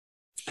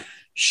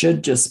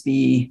should just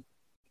be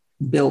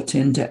built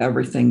into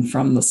everything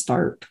from the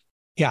start.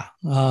 Yeah,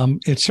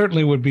 it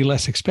certainly would be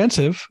less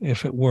expensive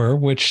if it were,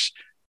 which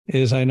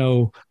is, I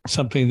know,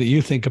 something that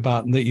you think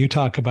about and that you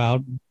talk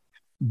about,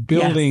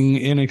 building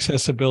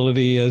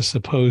inaccessibility as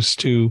opposed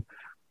to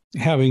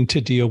having to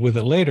deal with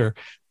it later.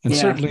 And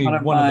certainly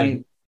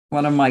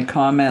one of my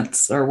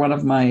comments or one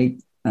of my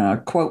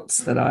quotes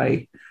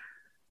that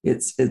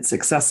it's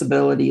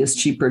accessibility is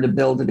cheaper to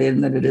build it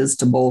in than it is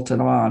to bolt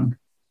it on.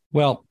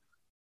 Well,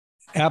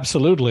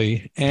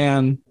 absolutely.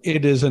 And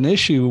it is an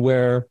issue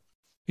where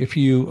if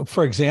you,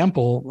 for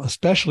example,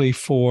 especially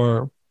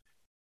for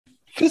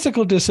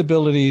physical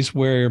disabilities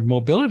where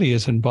mobility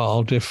is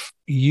involved, if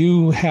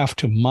you have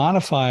to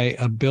modify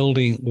a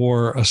building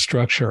or a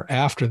structure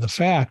after the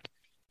fact,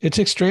 it's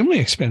extremely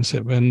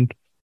expensive. And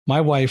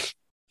my wife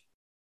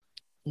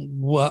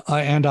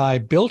and I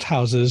built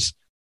houses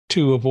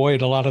to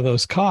avoid a lot of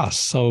those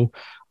costs. So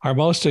our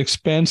most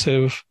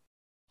expensive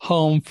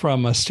home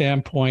from a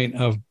standpoint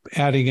of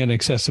adding in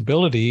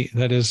accessibility,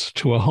 that is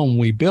to a home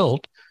we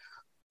built,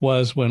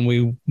 was when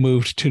we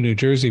moved to New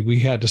Jersey. We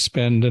had to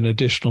spend an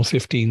additional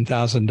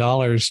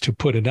 $15,000 to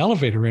put an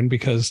elevator in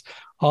because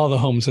all the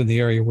homes in the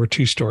area were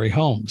two-story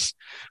homes.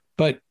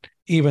 But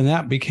even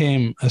that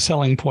became a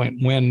selling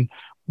point when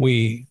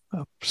we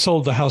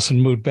sold the house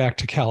and moved back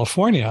to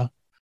California.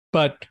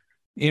 But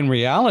in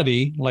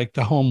reality, like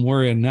the home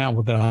we're in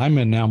now, that I'm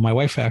in now, my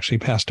wife actually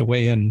passed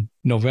away in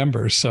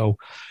November. So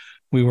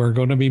we were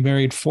going to be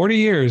married 40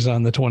 years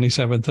on the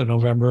 27th of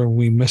November.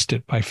 We missed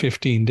it by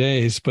 15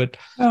 days. But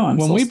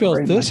when we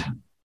built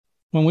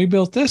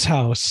this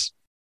house,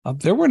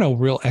 there were no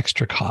real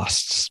extra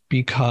costs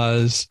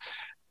because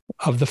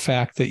of the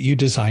fact that you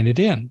design it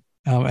in.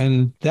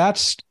 And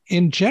that's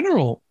in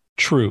general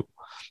true.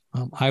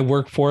 I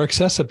work for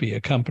Accessiby,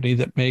 a company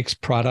that makes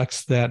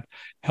products that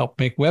help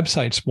make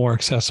websites more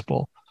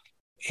accessible.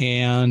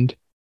 And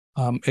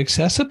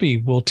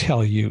Accessiby will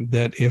tell you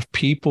that if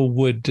people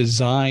would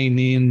design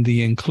in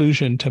the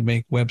inclusion to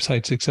make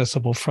websites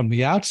accessible from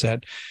the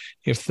outset,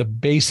 if the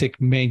basic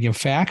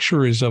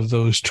manufacturers of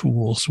those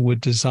tools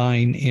would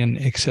design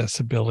in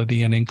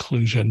accessibility and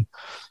inclusion,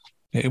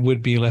 it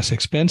would be less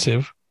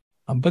expensive.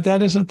 But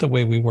that isn't the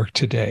way we work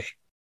today.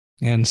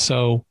 And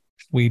so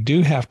we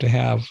do have to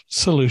have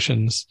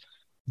solutions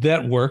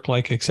that work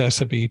like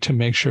Accessiby to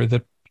make sure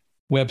that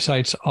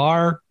websites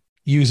are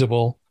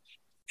usable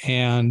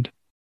and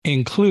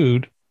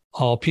include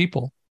all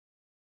people.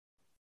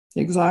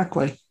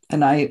 Exactly.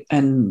 And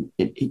I'm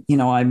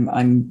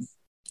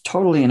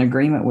totally in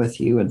agreement with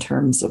you in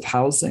terms of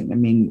housing. I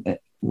mean,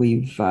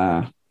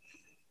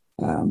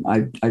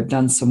 I've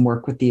done some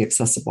work with the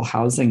Accessible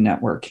Housing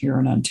Network here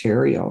in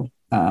Ontario.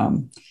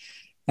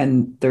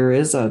 And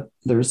there's a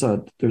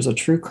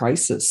true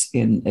crisis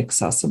in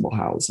accessible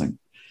housing.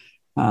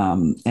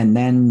 And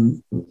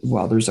then,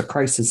 there's a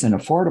crisis in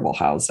affordable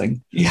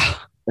housing. Yeah.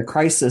 The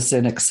crisis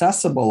in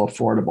accessible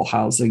affordable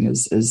housing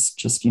is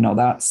just,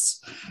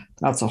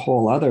 that's a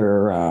whole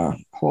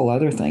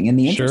other thing. And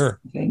the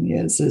interesting thing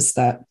is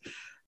that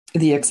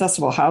the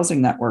Accessible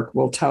Housing Network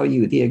will tell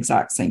you the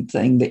exact same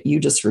thing that you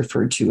just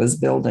referred to as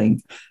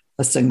building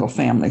a single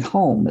family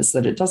home, is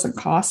that it doesn't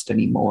cost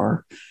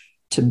anymore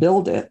to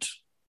build it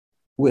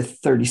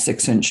with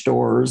 36-inch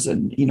doors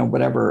and,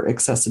 whatever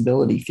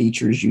accessibility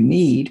features you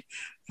need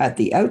at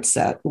the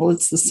outset. Well,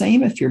 it's the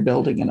same if you're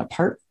building an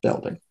apartment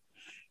building.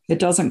 It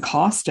doesn't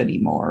cost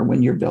anymore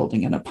when you're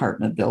building an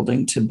apartment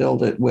building to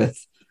build it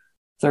with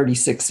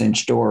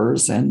 36-inch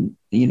doors and,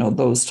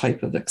 those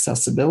type of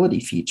accessibility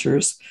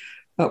features.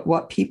 But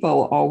what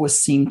people always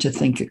seem to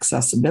think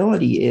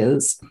accessibility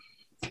is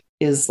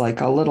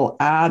like a little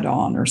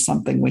add-on or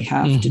something we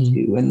have to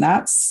do. And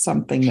that's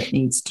something that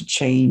needs to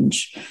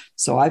change.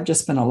 So I've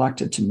just been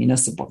elected to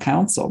municipal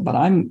council, but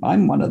I'm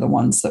one of the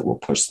ones that will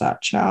push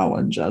that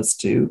challenge as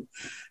to,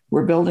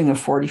 we're building a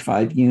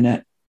 45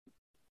 unit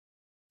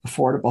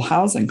affordable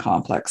housing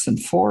complex, and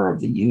 4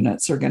 of the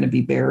units are going to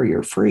be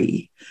barrier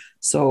free.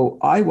 So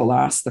I will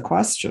ask the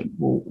question,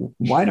 well,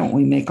 why don't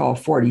we make all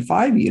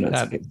 45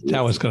 units?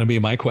 That was going to be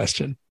my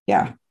question.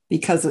 Yeah,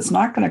 because it's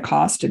not going to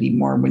cost any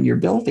more when you're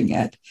building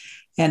it.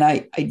 And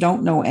I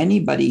don't know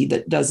anybody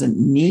that doesn't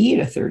need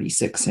a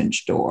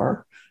 36-inch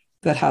door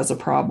that has a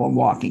problem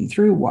walking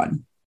through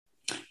one.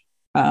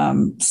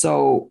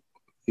 So,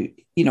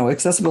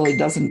 accessibility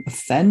doesn't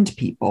offend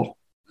people.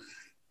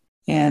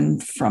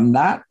 And from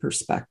that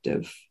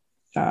perspective,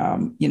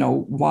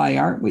 why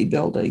aren't we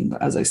building,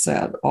 as I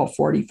said, all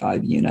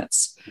 45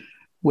 units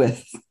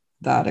with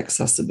that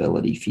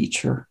accessibility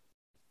feature?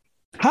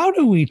 How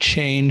do we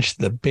change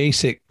the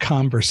basic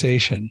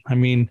conversation? I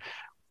mean,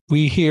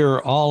 we hear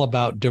all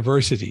about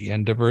diversity,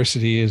 and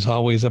diversity is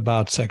always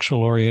about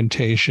sexual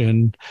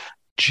orientation,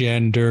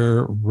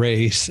 gender,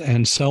 race,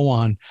 and so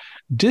on.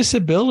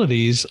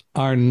 Disabilities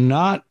are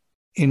not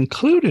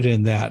included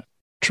in that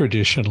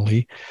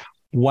traditionally,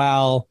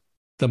 while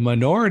the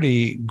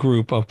minority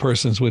group of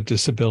persons with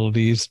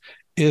disabilities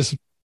is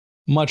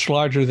much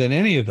larger than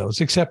any of those,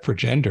 except for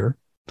gender,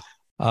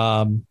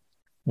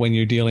 when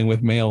you're dealing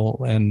with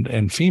male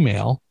and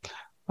female.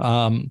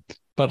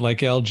 But like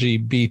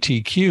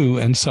LGBTQ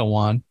and so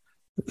on,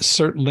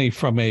 certainly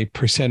from a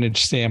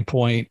percentage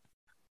standpoint,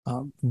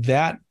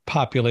 that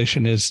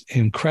population is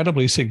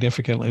incredibly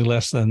significantly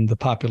less than the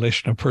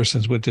population of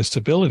persons with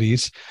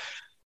disabilities.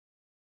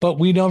 But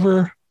we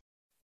never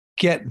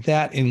get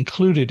that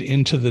included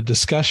into the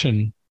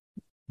discussion.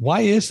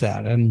 Why is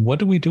that? And what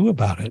do we do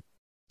about it?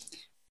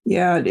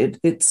 Yeah,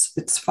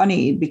 it's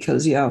funny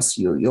because, yes,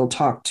 you'll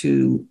talk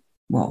to,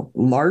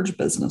 large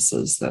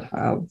businesses that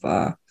have,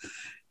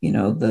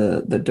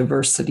 the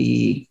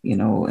diversity,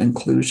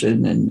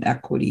 inclusion and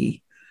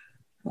equity.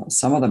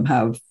 Some of them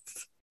have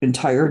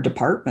entire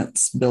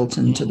departments built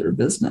into their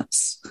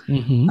business.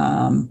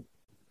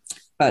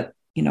 But,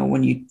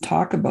 when you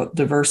talk about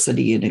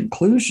diversity and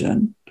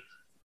inclusion,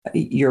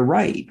 you're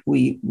right.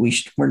 We're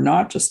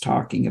not just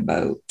talking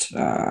about,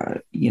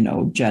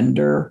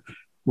 gender,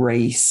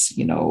 race.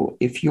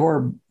 If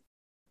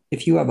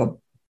you have a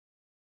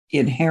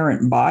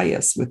inherent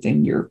bias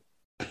within your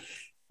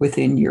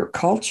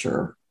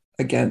culture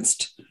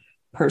against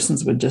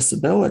persons with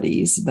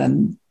disabilities,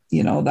 then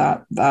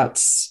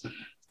that's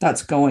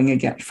going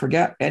against,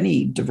 forget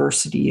any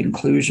diversity,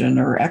 inclusion,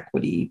 or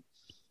equity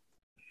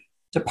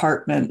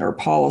department or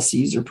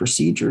policies or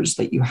procedures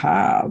that you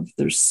have.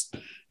 There's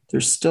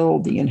still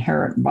the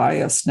inherent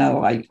bias.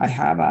 Now, I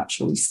have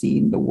actually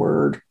seen the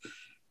word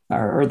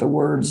or the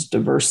words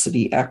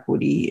diversity,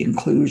 equity,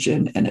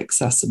 inclusion, and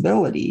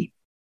accessibility.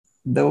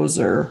 Those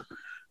are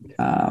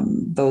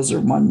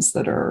ones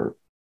that are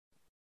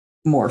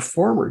more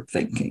forward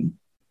thinking.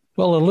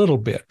 Well, a little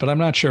bit, but I'm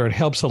not sure it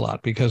helps a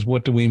lot, because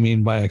what do we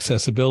mean by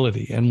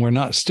accessibility? And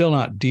we're still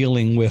not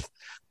dealing with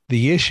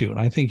the issue. And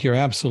I think you're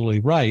absolutely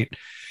right.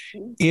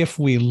 If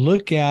we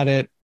look at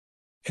it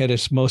at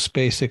its most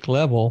basic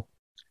level,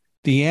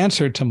 the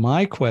answer to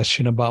my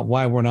question about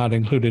why we're not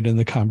included in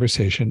the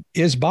conversation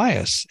is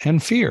bias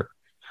and fear.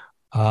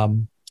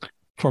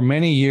 For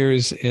many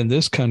years in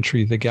this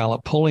country, the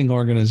Gallup polling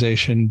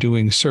organization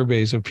doing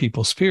surveys of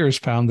people's fears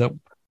found that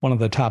one of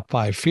the top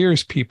 5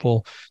 fears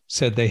people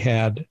said they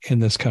had in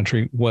this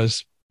country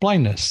was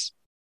blindness.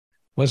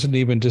 Wasn't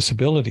even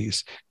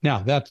disabilities. Now,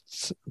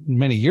 that's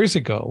many years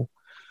ago,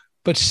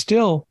 but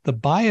still the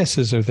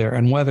biases are there.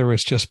 And whether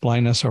it's just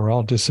blindness or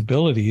all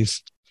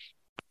disabilities,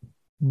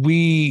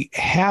 we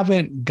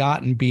haven't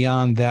gotten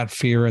beyond that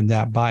fear and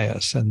that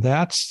bias. And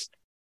that's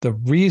the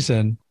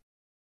reason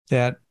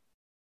that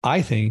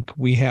I think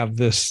we have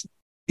this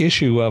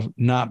issue of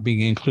not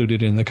being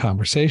included in the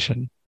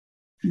conversation.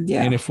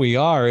 Yeah. And if we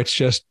are, it's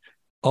just,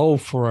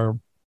 for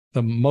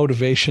the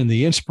motivation,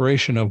 the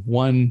inspiration of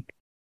one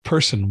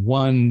person,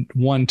 one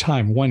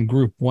time, one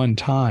group, one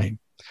time.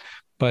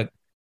 But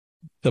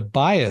the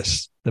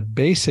bias, the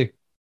basic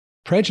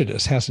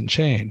prejudice hasn't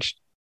changed.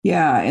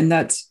 Yeah. And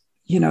that's,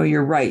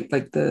 you're right.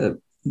 Like the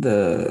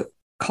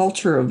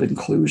culture of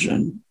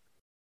inclusion,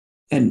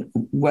 and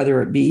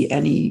whether it be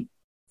any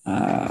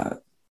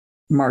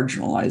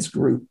marginalized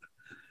group,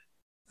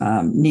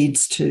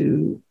 needs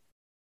to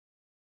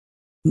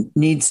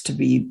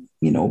be,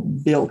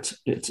 built.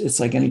 It's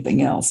like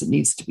anything else. It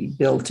needs to be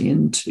built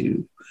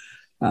into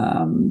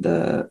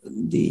the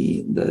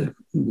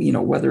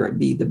whether it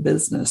be the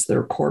business,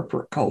 their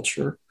corporate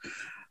culture,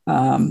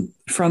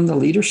 from the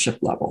leadership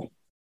level.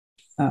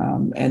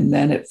 And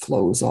then it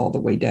flows all the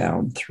way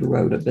down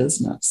throughout a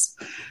business.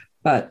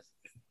 But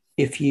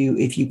if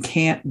you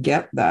can't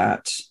get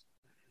that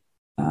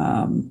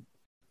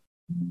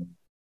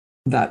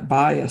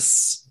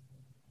bias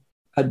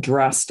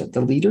addressed at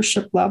the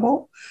leadership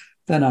level,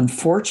 then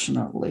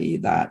unfortunately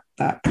that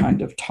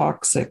kind of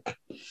toxic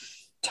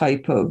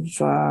type of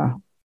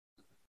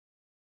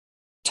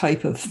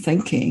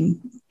thinking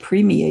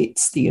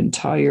permeates the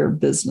entire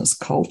business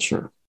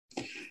culture.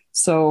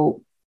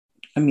 So,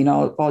 I mean,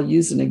 I'll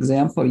use an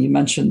example. You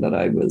mentioned that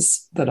I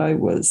was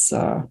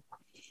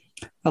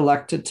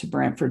elected to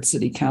Brantford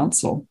City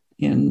Council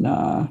in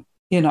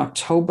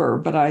October,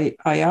 but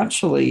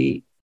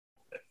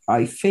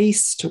I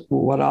faced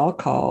what I'll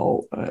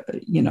call a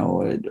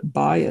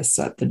bias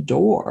at the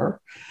door.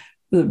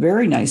 A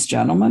very nice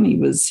gentleman. He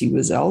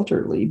was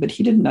elderly, but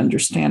he didn't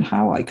understand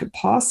how I could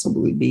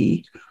possibly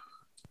be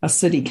a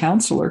city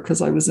councilor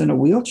because I was in a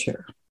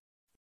wheelchair.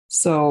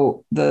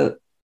 So the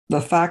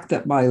fact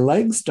that my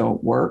legs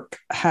don't work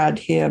had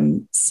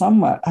him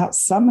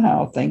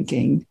somehow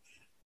thinking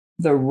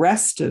the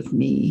rest of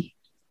me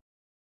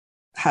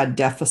had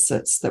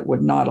deficits that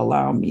would not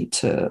allow me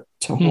to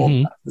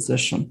hold that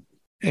position.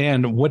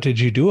 And what did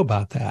you do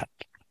about that?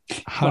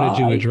 How did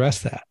you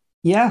address that?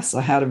 Yes,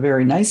 I had a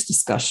very nice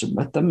discussion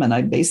with them, and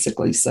I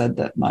basically said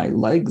that my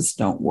legs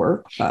don't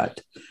work,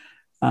 but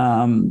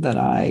that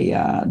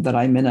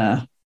I'm in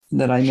a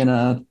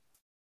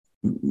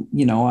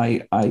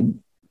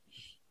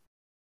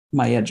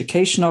my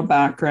educational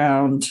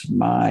background,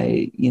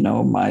 the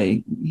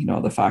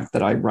fact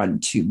that I run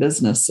two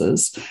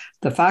businesses,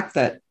 the fact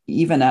that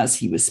even as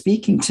he was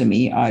speaking to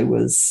me, I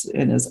was,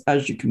 and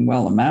as you can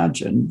well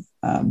imagine,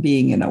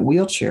 being in a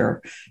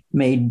wheelchair,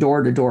 made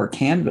door-to-door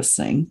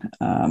canvassing,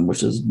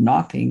 which is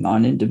knocking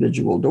on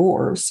individual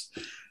doors,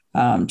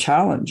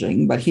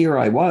 challenging. But here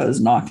I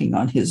was knocking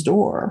on his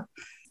door,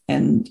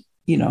 and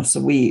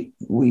so we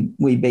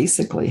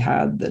basically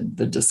had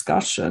the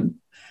discussion,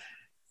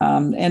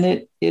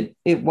 and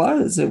it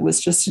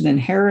was just an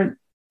inherent.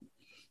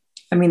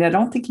 I mean, I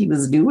don't think he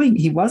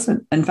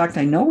wasn't, in fact,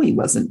 I know he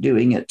wasn't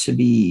doing it to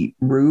be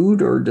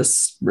rude or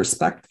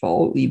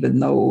disrespectful, even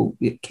though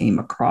it came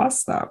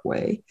across that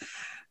way.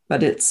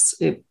 But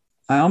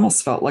I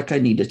almost felt like I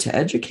needed to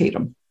educate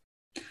him.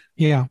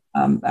 Yeah.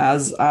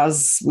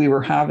 As we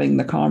were having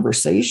the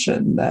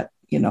conversation that,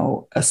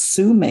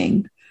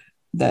 assuming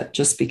that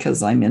just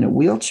because I'm in a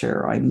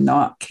wheelchair, I'm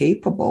not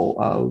capable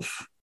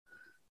of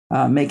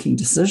making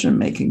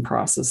decision-making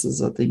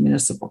processes at the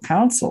municipal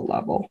council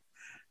level.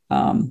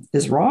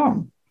 Is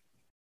wrong.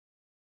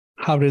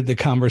 How did the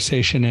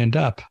conversation end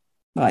up?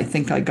 I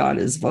think I got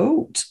his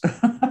vote.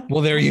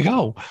 Well, there you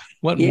go.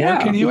 What more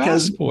can you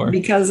ask for?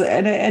 Because,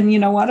 and you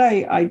know what,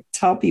 I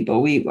tell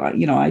people,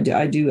 I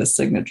do a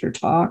signature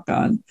talk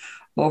on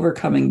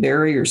overcoming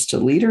barriers to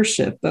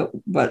leadership,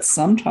 but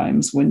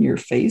sometimes when you're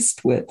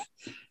faced with,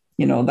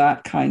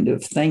 that kind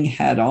of thing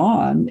head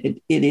on,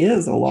 it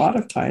is a lot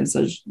of times,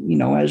 as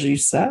you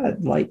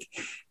said, like,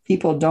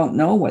 people don't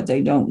know what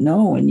they don't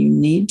know, and you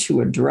need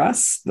to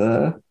address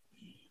the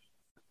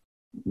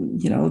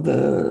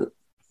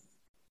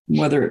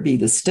whether it be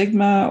the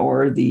stigma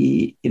or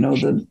the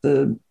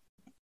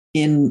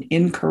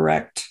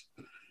incorrect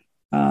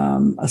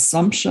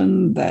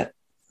assumption that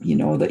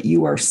that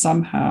you are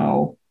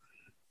somehow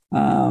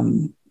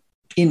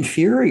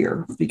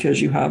inferior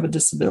because you have a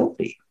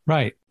disability.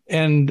 Right,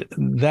 and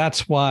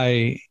that's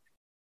why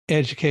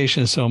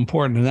education is so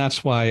important. And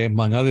that's why,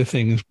 among other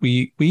things,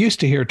 we used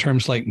to hear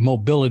terms like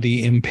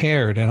mobility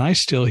impaired, and I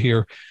still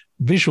hear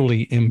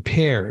visually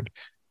impaired,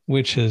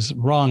 which is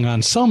wrong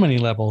on so many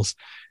levels.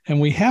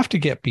 And we have to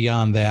get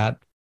beyond that,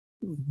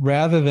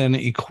 rather than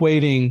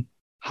equating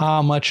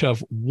how much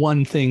of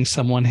one thing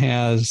someone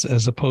has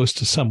as opposed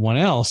to someone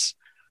else,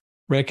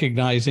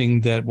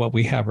 recognizing that what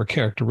we have are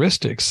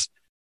characteristics.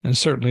 And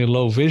certainly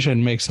low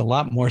vision makes a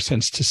lot more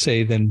sense to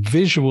say than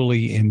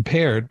visually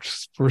impaired.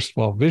 First of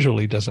all,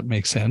 visually doesn't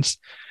make sense.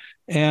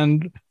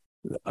 And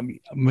I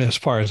mean, as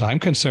far as I'm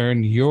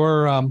concerned,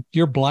 you're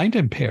blind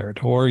impaired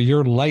or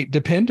you're light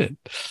dependent,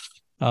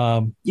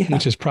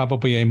 which is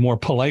probably a more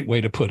polite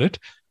way to put it.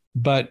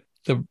 But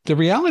the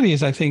reality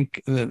is, I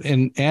think,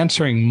 in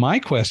answering my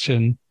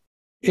question,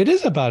 it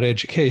is about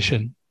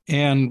education.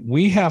 And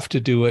we have to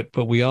do it,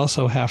 but we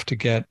also have to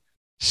get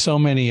so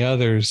many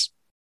others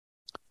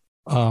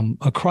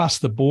across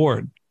the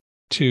board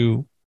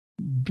to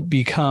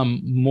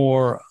become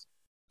more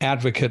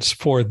advocates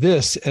for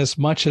this as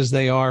much as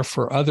they are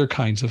for other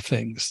kinds of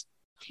things.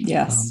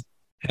 Yes.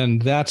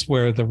 And that's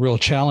where the real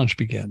challenge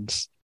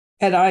begins.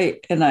 And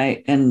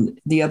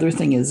the other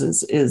thing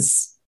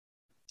is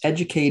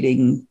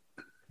educating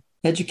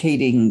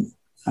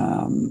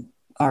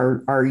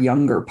our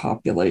younger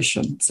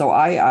population. So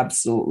I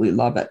absolutely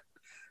love it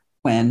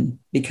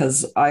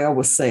because I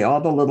always say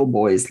all the little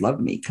boys love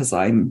me because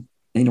I'm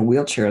in a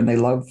wheelchair and they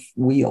love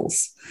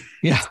wheels.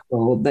 Yeah.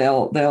 So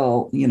they'll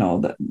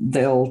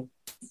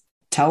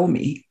tell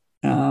me,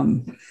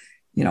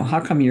 how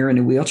come you're in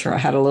a wheelchair? I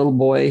had a little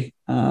boy,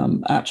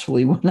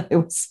 actually,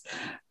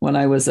 when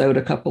I was out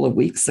a couple of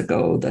weeks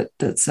ago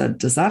that said,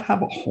 does that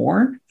have a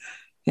horn?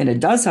 And it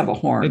does have a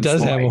horn. It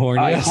does have a horn.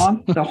 Yes. I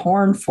honked the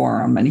horn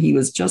for him and he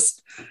was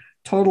just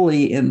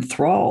totally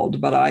enthralled,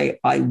 but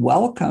I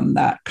welcome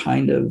that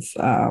kind of,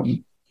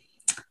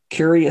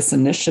 curious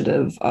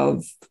initiative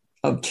of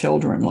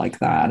children like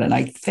that. And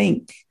I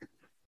think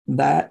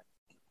that,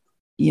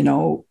 you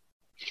know,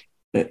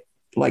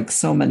 like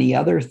so many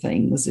other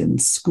things in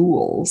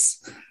schools,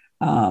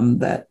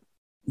 that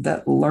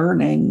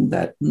learning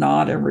that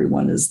not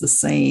everyone is the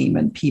same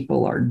and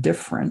people are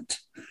different,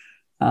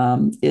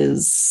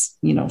 is,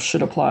 you know,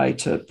 should apply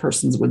to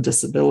persons with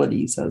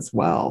disabilities as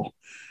well.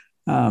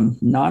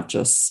 Not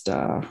just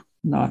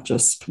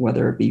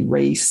whether it be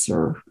race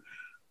or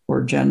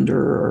gender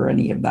or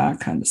any of that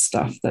kind of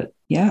stuff. That,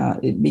 yeah,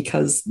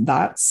 because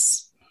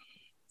that's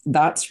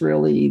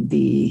really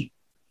the,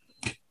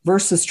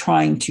 versus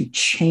trying to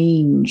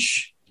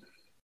change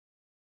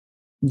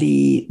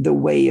the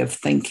way of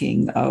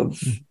thinking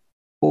of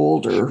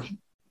older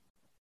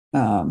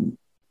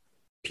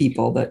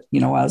people, that,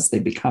 you know, as they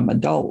become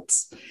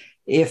adults,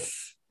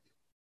 if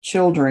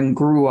children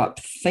grew up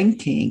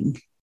thinking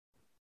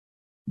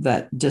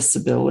that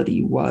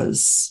disability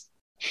was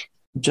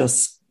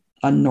just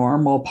a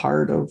normal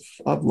part of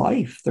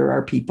life. There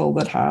are people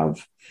that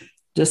have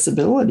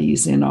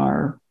disabilities in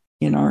our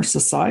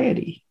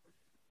society,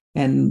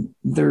 and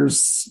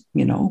there's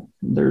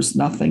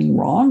nothing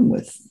wrong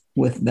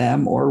with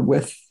them or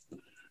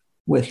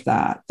with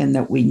that, and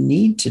that we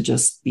need to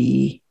just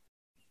be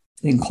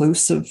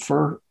inclusive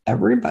for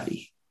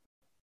everybody.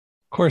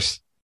 Of course,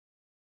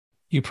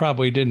 you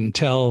probably didn't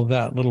tell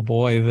that little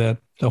boy that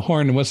the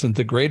horn wasn't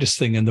the greatest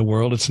thing in the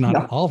world. It's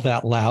not all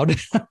that loud.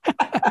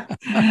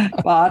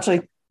 Well,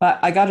 actually,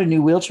 I got a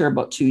new wheelchair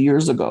about 2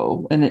 years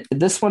ago, and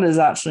this one is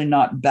actually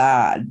not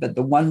bad, but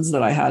the ones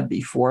that I had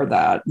before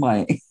that,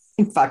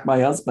 in fact, my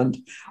husband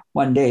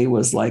one day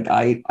was like,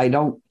 I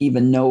don't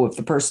even know if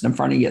the person in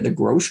front of you at the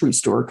grocery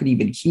store could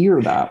even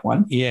hear that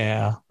one.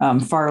 Yeah.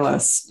 Far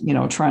less, you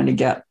know, trying to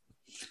get,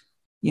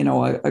 you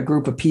know, a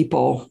group of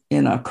people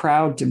in a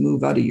crowd to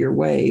move out of your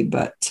way.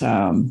 But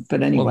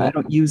anyway, well, I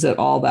don't use it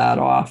all that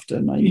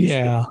often.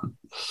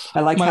 I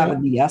like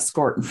having the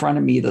escort in front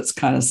of me that's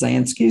kind of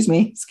saying, excuse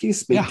me,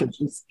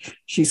 because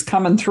she's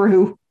coming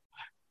through.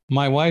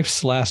 My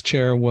wife's last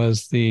chair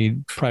was the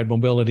Pride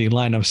Mobility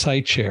line of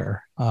sight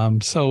chair.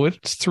 So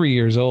it's 3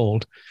 years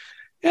old.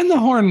 And the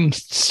horn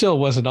still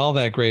wasn't all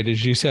that great,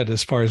 as you said,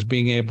 as far as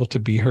being able to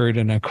be heard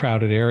in a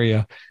crowded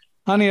area.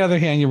 On the other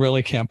hand, you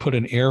really can't put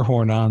an air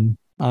horn on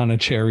a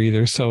chair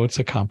either. So it's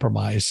a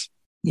compromise.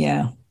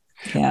 Yeah.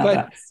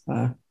 But,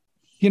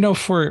 you know,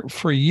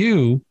 for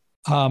you,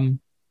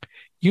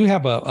 you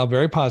have a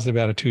very positive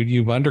attitude.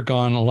 You've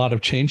undergone a lot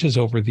of changes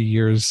over the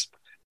years.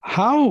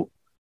 How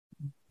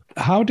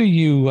do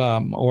you,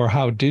 or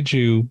how did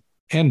you,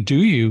 and do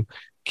you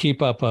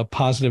keep up a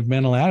positive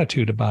mental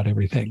attitude about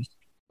everything?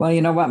 Well,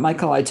 you know what,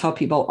 Michael, I tell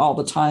people all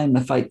the time,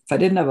 if I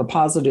didn't have a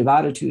positive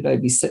attitude,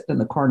 I'd be sitting in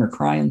the corner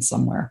crying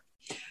somewhere.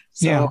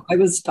 So I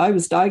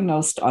was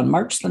diagnosed on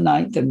March the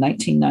 9th of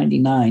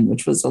 1999,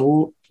 which was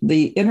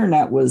the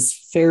internet was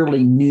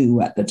fairly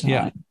new at the time.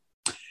 Yeah.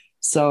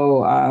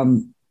 So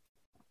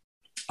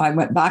I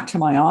went back to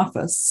my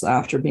office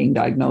after being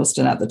diagnosed.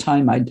 And at the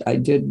time I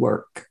did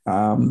work.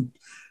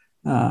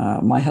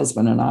 My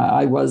husband and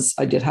I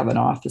did have an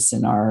office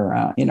in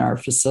our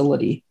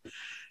facility.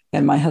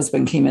 And my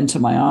husband came into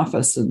my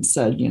office and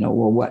said, you know,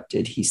 well, what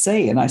did he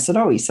say? And I said,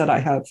 he said, I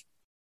have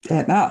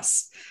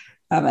MS.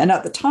 And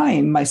at the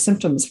time, my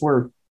symptoms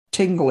were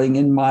tingling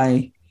in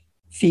my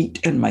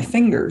feet and my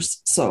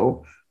fingers.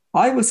 So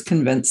I was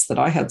convinced that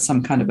I had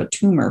some kind of a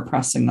tumor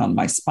pressing on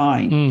my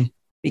spine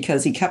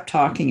because he kept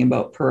talking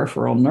about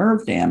peripheral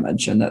nerve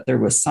damage and that there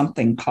was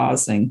something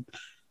causing,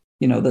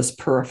 you know, this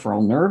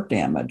peripheral nerve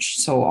damage.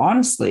 So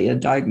honestly, a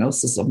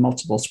diagnosis of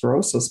multiple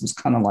sclerosis was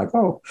kind of like,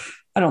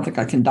 I don't think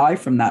I can die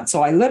from that.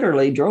 So I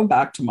literally drove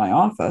back to my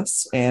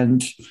office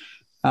and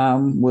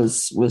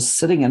was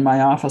sitting in my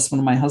office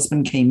when my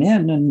husband came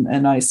in,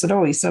 and I said,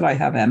 he said, I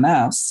have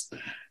MS.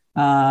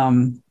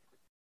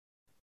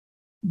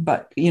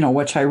 But, you know,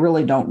 which I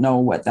really don't know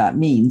what that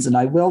means. And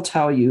I will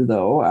tell you,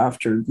 though,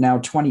 after now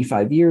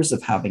 25 years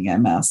of having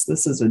MS,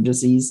 this is a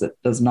disease that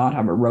does not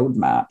have a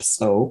roadmap.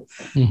 So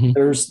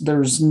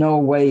there's no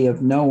way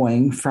of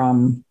knowing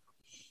from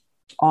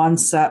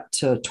onset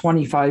to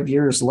 25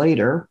 years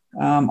later.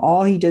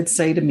 All he did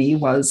say to me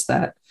was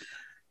that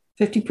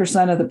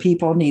 50% of the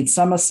people need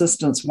some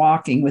assistance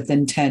walking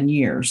within 10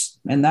 years.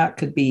 And that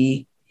could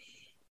be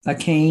a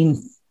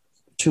cane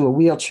to a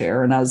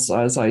wheelchair. And as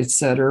I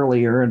said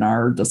earlier in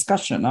our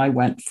discussion, I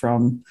went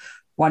from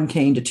one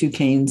cane to two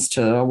canes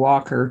to a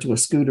walker to a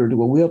scooter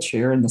to a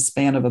wheelchair in the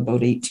span of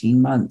about 18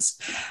 months.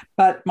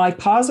 But my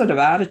positive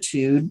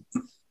attitude,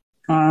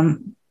 I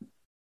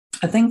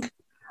think,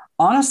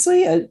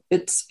 honestly,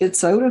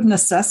 it's out of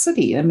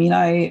necessity. I mean,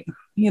 I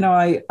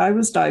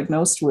was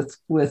diagnosed with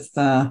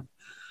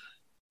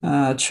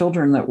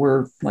children that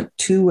were like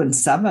 2 and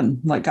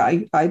 7. Like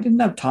I didn't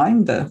have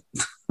time to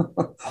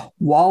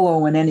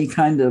wallow in any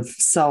kind of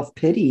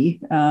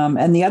self-pity.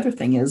 And the other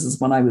thing is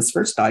when I was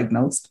first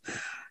diagnosed,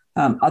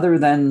 other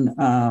than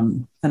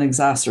an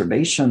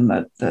exacerbation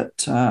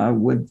that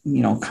would,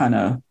 you know, kind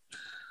of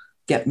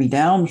get me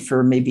down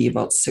for maybe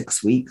about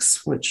 6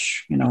 weeks,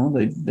 which,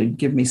 they'd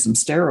give me some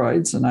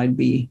steroids and I'd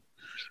be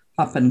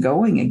up and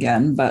going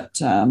again. But,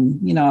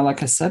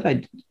 like I said,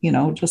 I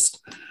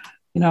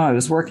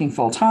was working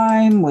full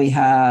time. We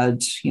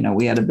had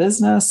a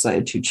business. I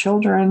had 2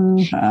 children.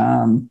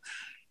 So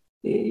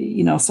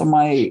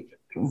I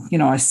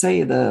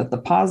say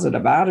the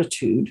positive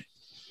attitude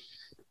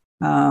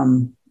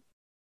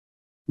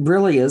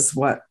really is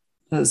what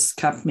has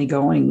kept me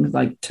going,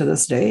 like, to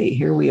this day.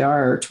 Here we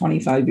are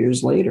 25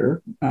 years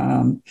later.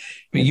 But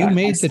you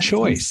made the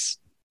choice.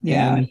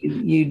 Yeah.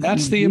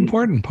 That's the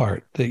important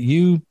part, that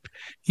you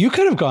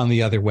could have gone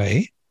the other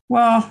way.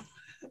 Well,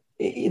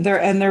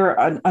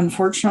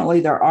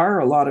 unfortunately, there are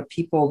a lot of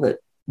people that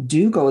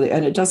do go,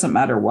 and it doesn't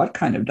matter what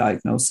kind of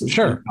diagnosis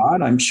you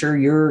got. I'm sure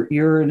you're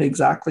you're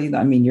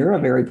a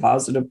very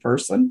positive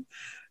person,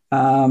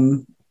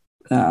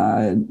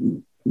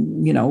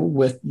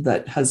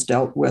 that has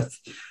dealt with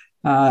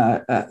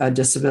a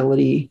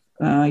disability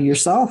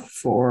yourself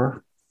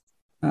for,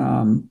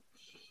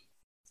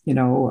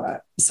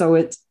 so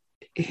it's,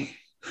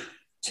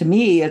 to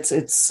me,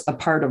 it's a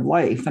part of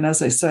life. And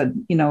as I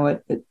said,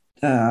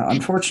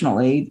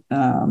 unfortunately,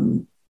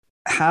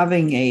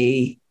 having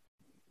a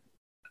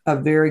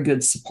very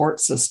good support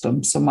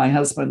system. So my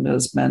husband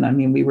has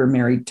been, we were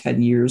married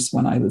 10 years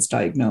when I was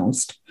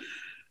diagnosed.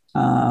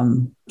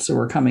 So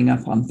we're coming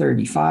up on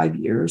 35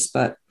 years,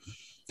 but,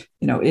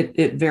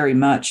 it very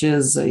much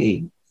is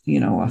a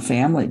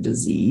family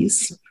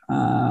disease.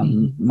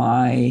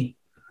 My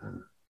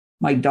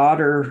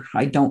daughter,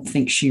 I don't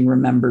think she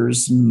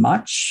remembers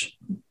much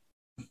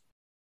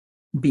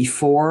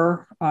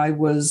before I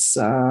was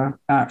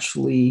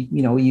actually,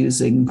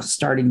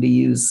 starting to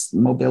use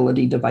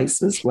mobility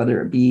devices,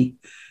 whether it be,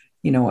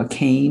 a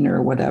cane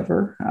or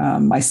whatever.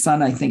 My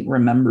son, I think,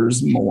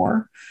 remembers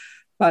more.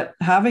 But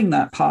having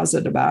that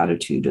positive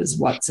attitude is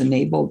what's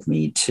enabled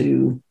me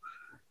to,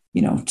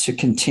 to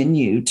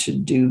continue to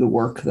do the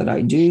work that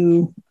I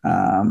do.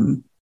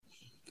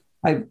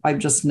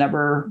 I've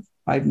never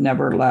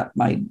let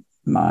my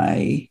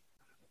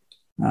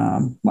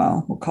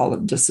we'll call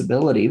it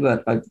disability,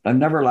 but I've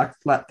never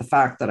let the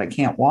fact that I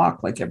can't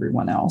walk like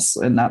everyone else,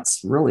 and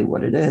that's really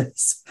what it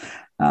is,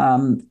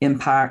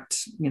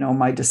 impact,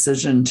 my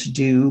decision to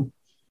do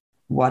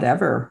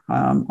whatever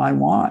I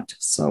want.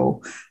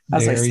 So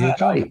as I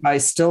said, I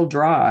still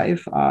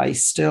drive. I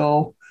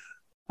still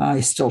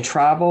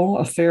travel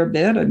a fair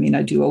bit.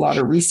 I do a lot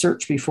of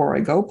research before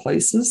I go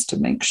places to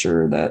make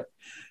sure that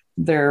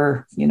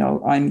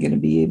I'm going to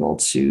be able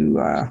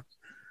to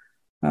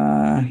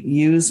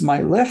use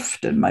my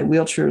lift, and my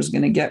wheelchair is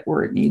going to get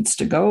where it needs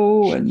to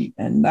go,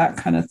 and that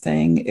kind of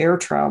thing. Air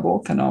travel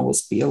can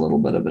always be a little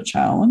bit of a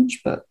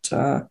challenge, but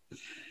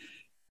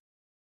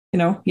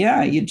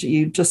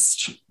you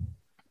just,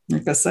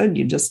 like I said,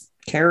 you just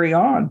carry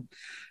on.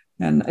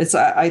 And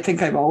I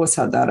think I've always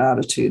had that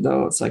attitude,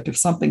 though. It's like, if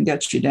something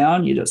gets you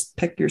down, you just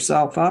pick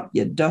yourself up,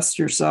 you dust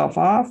yourself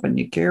off, and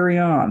you carry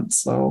on.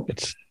 So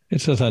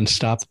it's as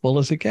unstoppable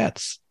as it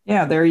gets.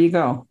 Yeah, there you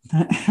go.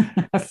 I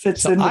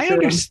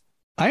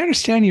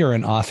understand you're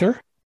an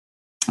author.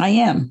 I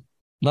am.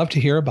 Love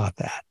to hear about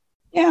that.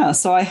 Yeah.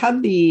 So I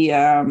had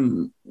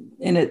and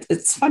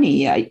it's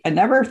funny. I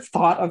never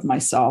thought of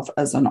myself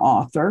as an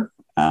author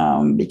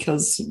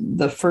because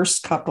the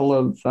first couple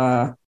of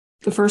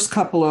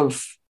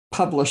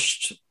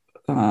published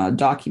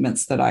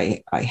documents that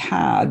I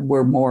had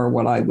were more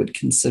what I would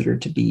consider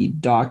to be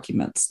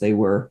documents. They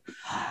were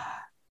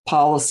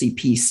policy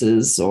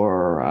pieces,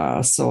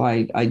 or so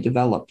I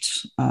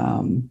developed.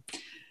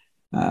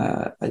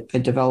 I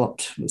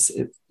developed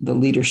the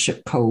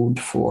leadership code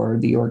for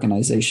the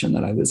organization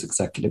that I was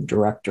executive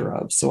director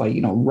of. So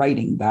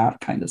writing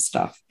that kind of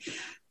stuff.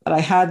 But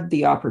I had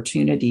the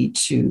opportunity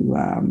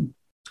to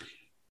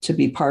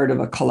be part of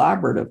a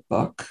collaborative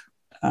book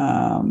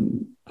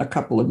a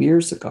couple of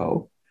years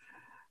ago,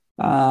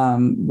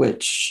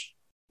 which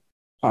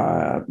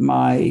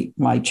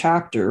my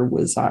chapter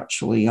was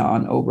actually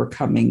on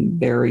overcoming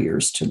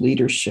barriers to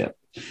leadership,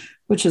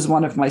 which is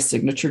one of my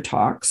signature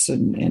talks.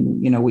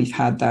 And we've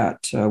had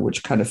that,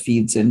 which kind of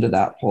feeds into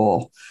that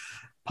whole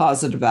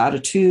positive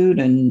attitude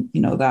and,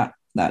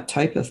 that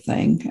type of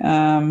thing.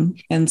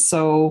 And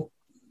so,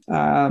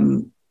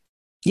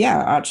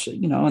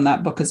 actually, and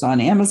that book is on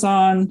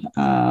Amazon.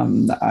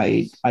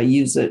 I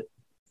use it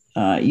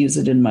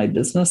in my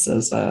business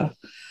as a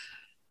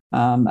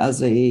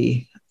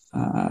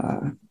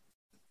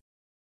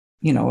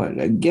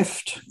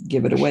gift,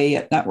 give it away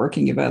at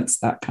networking events,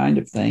 that kind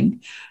of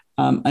thing.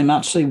 I'm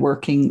actually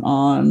working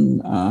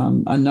on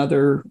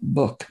another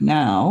book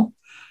now,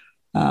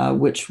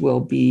 which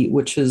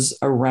is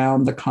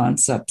around the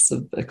concepts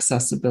of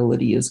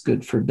accessibility is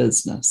good for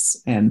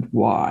business and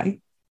why.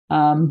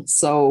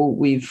 So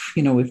we've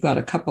got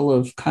a couple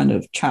of kind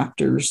of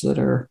chapters that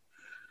are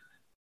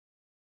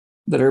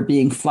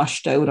being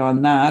fleshed out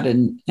on that.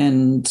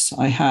 And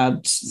I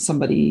had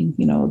somebody,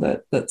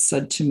 that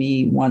said to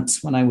me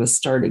once when I was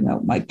starting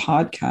out my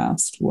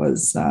podcast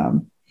was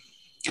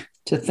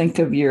to think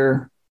of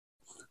your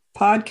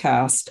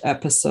podcast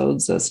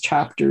episodes as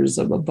chapters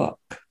of a book,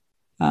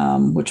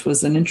 which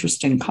was an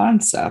interesting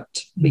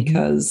concept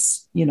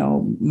because,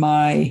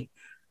 my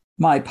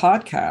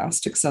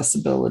podcast,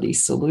 Accessibility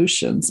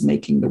Solutions,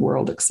 Making the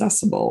World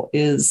Accessible,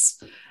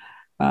 is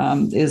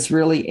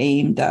really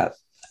aimed at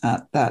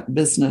that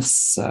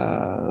business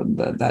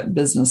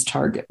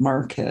target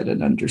market,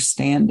 and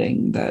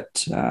understanding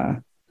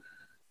that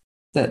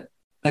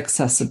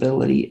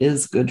accessibility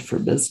is good for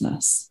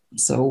business.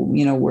 So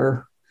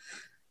we're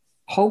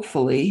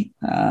hopefully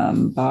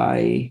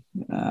by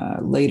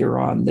later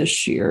on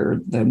this year,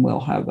 then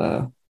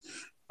I'll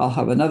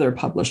have another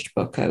published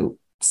book out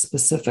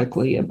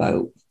specifically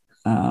about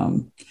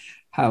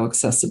how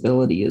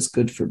accessibility is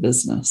good for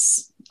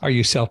business. Are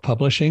you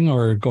self-publishing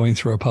or going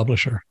through a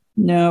publisher?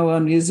 No,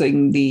 I'm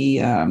using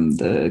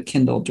the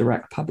Kindle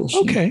Direct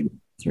Publishing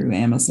through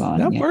Amazon.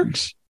 That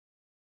works.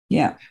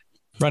 Yeah.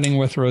 Running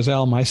with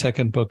Roselle, my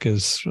second book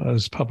is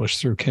published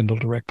through Kindle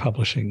Direct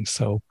Publishing.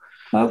 So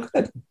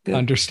good.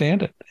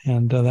 Understand it.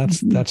 And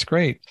that's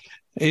great.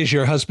 Is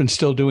your husband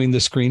still doing the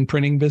screen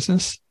printing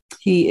business?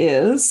 He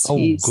is. Oh,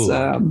 He's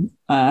good.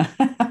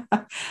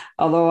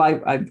 Although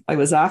I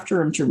was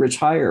after him to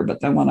retire, but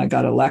then when I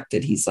got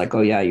elected, he's like,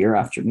 "Oh yeah, you're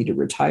after me to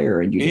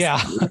retire, and you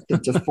just got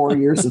elected to 4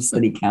 years of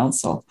city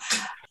council."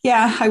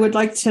 Yeah, I would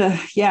like to.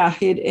 Yeah,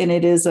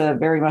 it is a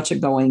very much a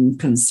going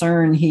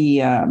concern.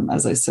 He,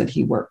 as I said,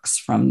 he works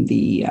from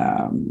the.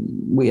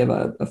 We have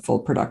a full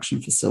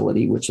production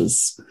facility, which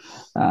is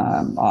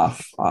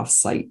off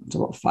site,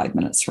 about 5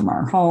 minutes from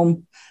our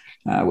home,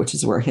 which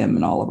is where him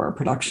and all of our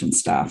production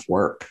staff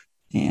work.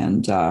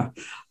 And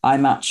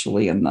I'm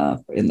actually in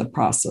the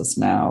process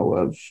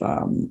now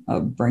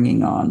of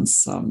bringing on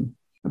some.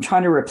 I'm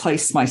trying to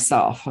replace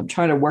myself. I'm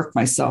trying to work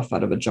myself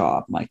out of a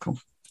job, Michael.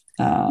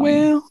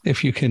 Well,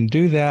 if you can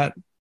do that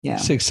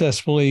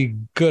successfully,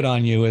 good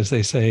on you, as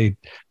they say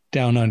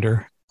down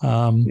under.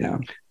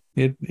 And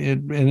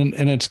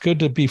it's good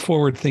to be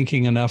forward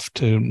thinking enough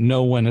to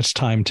know when it's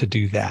time to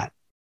do that.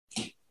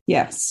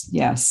 Yes.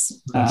 Cool.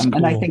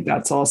 And I think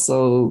that's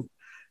also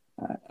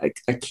a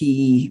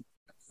key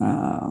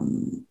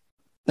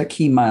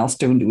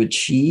milestone to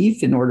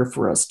achieve in order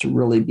for us to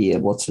really be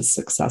able to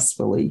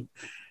successfully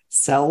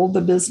sell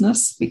the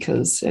business,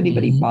 because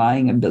anybody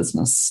buying a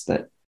business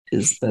that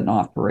is then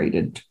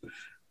operated,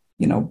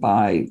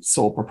 by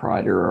sole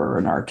proprietor, or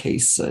in our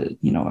case, a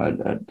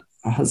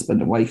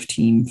husband and wife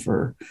team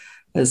for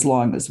as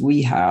long as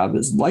we have,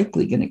 is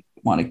likely going to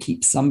want to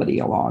keep somebody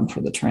along for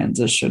the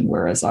transition.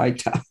 Whereas I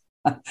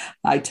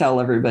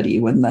tell everybody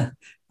when the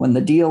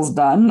deal's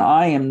done,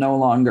 I am no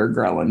longer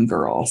Grelin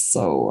girl.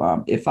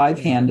 So if I've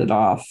handed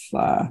off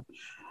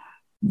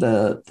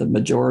the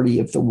majority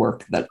of the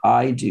work that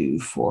I do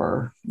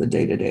for the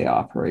day-to-day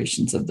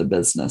operations of the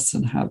business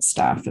and have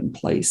staff in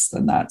place,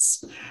 then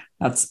that's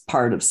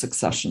part of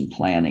succession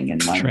planning in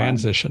my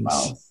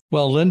transitions.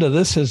 Well, Linda,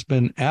 this has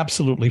been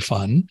absolutely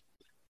fun,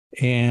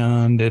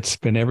 and it's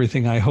been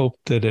everything I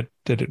hoped that it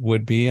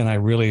would be. And I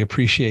really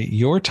appreciate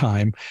your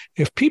time.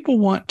 If people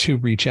want to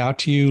reach out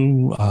to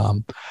you,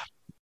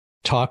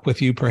 talk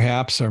with you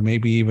perhaps, or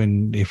maybe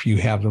even if you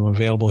have them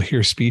available,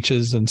 hear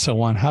speeches and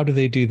so on, how do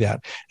they do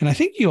that? And I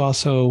think you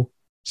also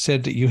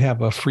said that you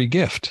have a free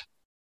gift.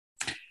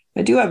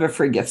 I do have a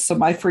free gift. So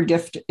my free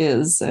gift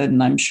is,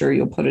 and I'm sure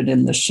you'll put it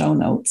in the show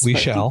notes. We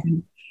shall.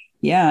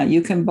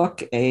 You can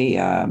book a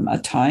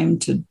time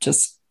to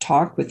just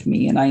talk with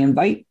me. And I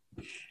invite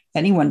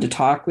anyone to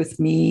talk with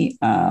me,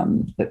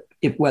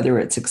 whether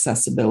it's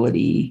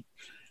accessibility,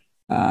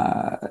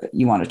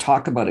 you want to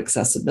talk about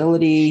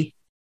accessibility.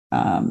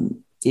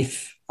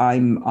 If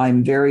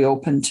I'm very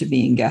open to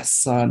being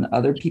guests on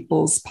other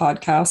people's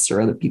podcasts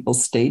or other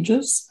people's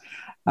stages.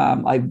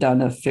 I've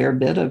done a fair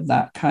bit of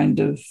that kind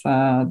of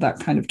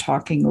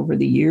talking over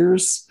the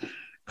years,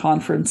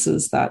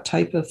 conferences, that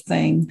type of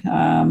thing.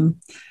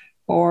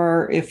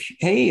 Or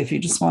if you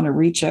just want to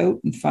reach out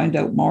and find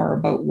out more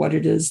about what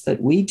it is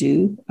that we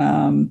do,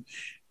 then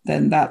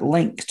that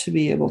link to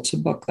be able to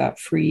book that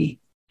free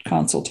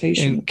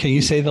consultation. And can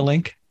you say the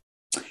link?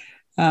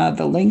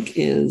 The link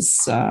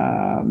is, it's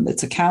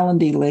a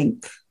Calendly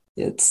link.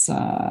 It's,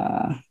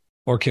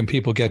 or can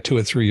people get to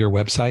it through your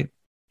website?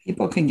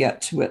 People can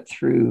get to it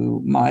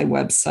through my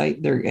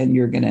website there, and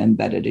you're going to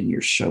embed it in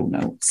your show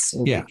notes.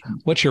 So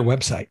what's your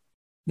website?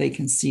 They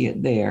can see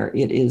it there.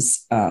 It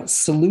is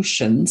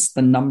solutions,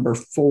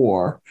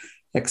 4,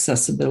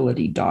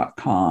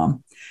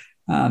 accessibility.com.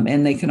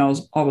 And they can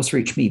always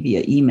reach me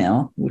via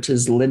email, which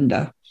is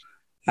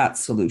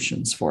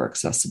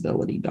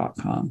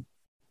linda@solutionsforaccessibility.com.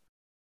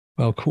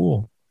 Well,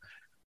 cool.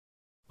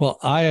 Well,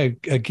 I,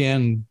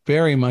 again,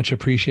 very much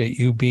appreciate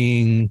you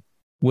being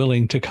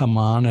willing to come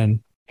on and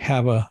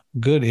have a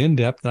good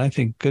in-depth, and I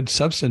think good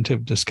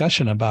substantive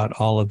discussion about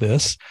all of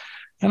this.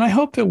 And I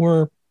hope that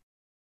we're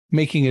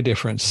making a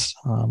difference.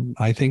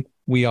 I think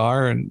we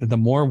are. And the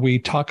more we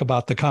talk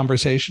about the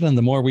conversation and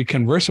the more we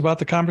converse about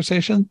the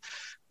conversation,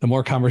 the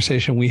more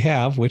conversation we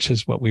have, which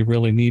is what we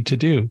really need to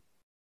do.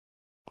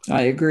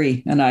 I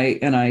agree. And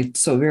I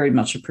so very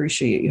much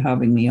appreciate you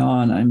having me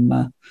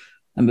on.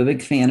 I'm a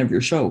big fan of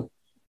your show.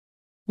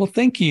 Well,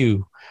 thank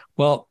you.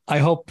 Well, I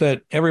hope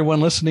that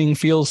everyone listening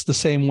feels the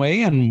same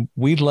way, and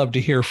we'd love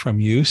to hear from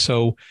you.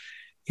 So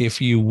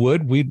if you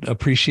would, we'd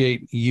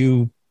appreciate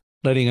you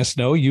letting us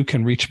know. You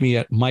can reach me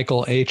at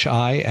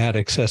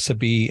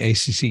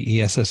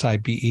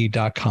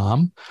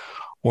michaelhi@accessibe.com,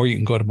 or you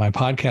can go to my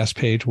podcast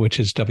page, which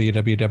is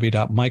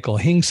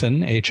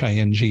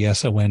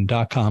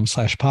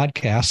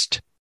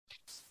www.michaelhingson.com/podcast.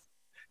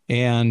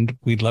 And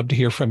we'd love to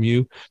hear from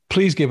you.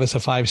 Please give us a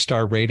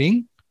 5-star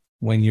rating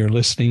when you're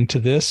listening to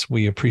this.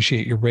 We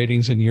appreciate your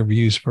ratings and your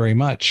views very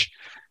much.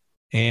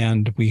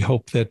 And we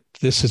hope that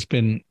this has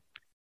been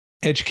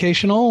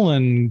educational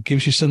and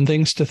gives you some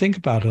things to think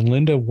about. And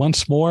Linda,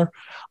 once more,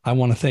 I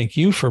want to thank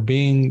you for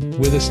being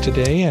with us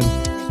today, and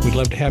we'd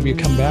love to have you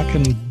come back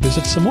and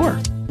visit some more.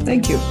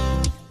 Thank you.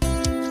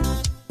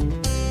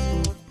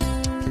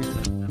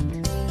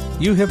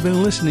 You have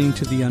been listening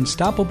to the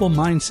Unstoppable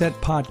Mindset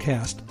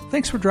Podcast.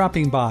 Thanks for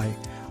dropping by.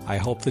 I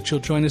hope that you'll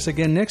join us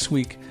again next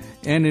week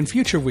and in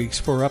future weeks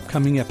for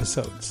upcoming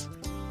episodes.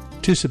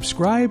 To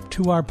subscribe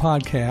to our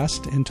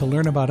podcast and to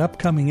learn about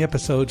upcoming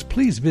episodes,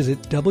 please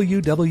visit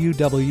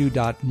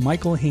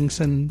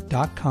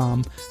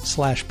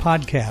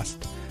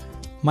www.michaelhingson.com/podcast.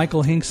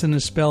 Michael Hingson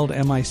is spelled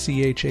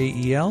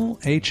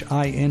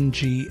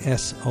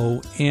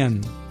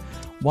MichaelHingson.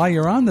 While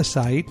you're on the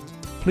site,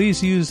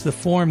 please use the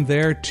form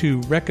there to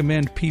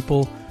recommend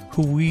people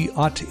who we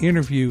ought to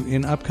interview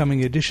in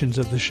upcoming editions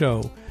of the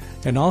show.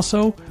 And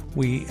also,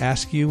 we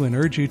ask you and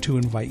urge you to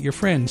invite your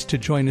friends to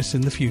join us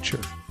in the future.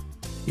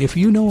 If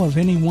you know of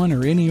anyone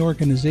or any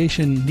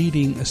organization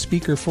needing a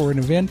speaker for an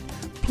event,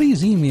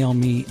 please email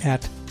me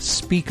at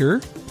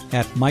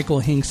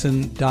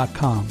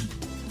speaker@michaelhingson.com.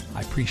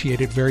 I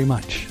appreciate it very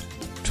much.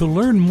 To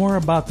learn more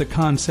about the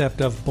concept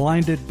of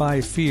Blinded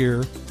by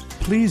Fear,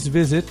 please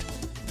visit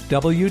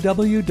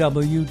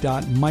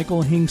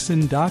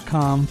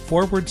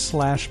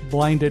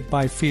www.michaelhingson.com/blinded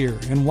by fear.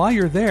 And while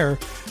you're there,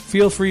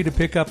 feel free to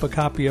pick up a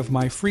copy of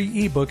my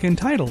free ebook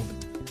entitled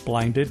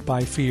Blinded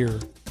by Fear.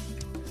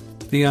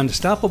 The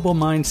Unstoppable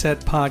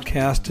Mindset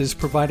Podcast is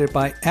provided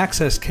by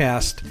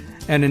AccessCast,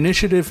 an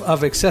initiative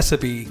of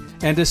Accessibe,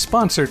 and is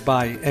sponsored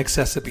by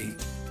Accessibe.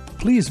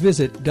 Please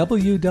visit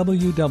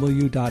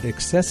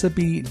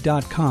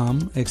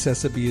www.accessibe.com.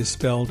 Accessibe is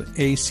spelled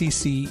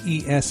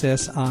ACCESSIBE.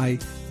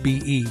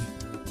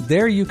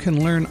 There you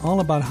can learn all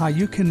about how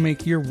you can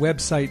make your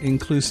website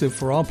inclusive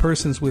for all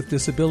persons with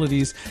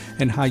disabilities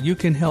and how you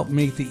can help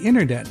make the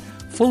internet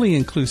fully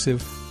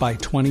inclusive by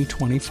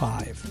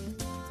 2025.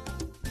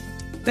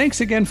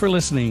 Thanks again for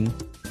listening.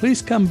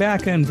 Please come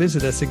back and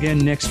visit us again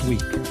next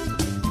week.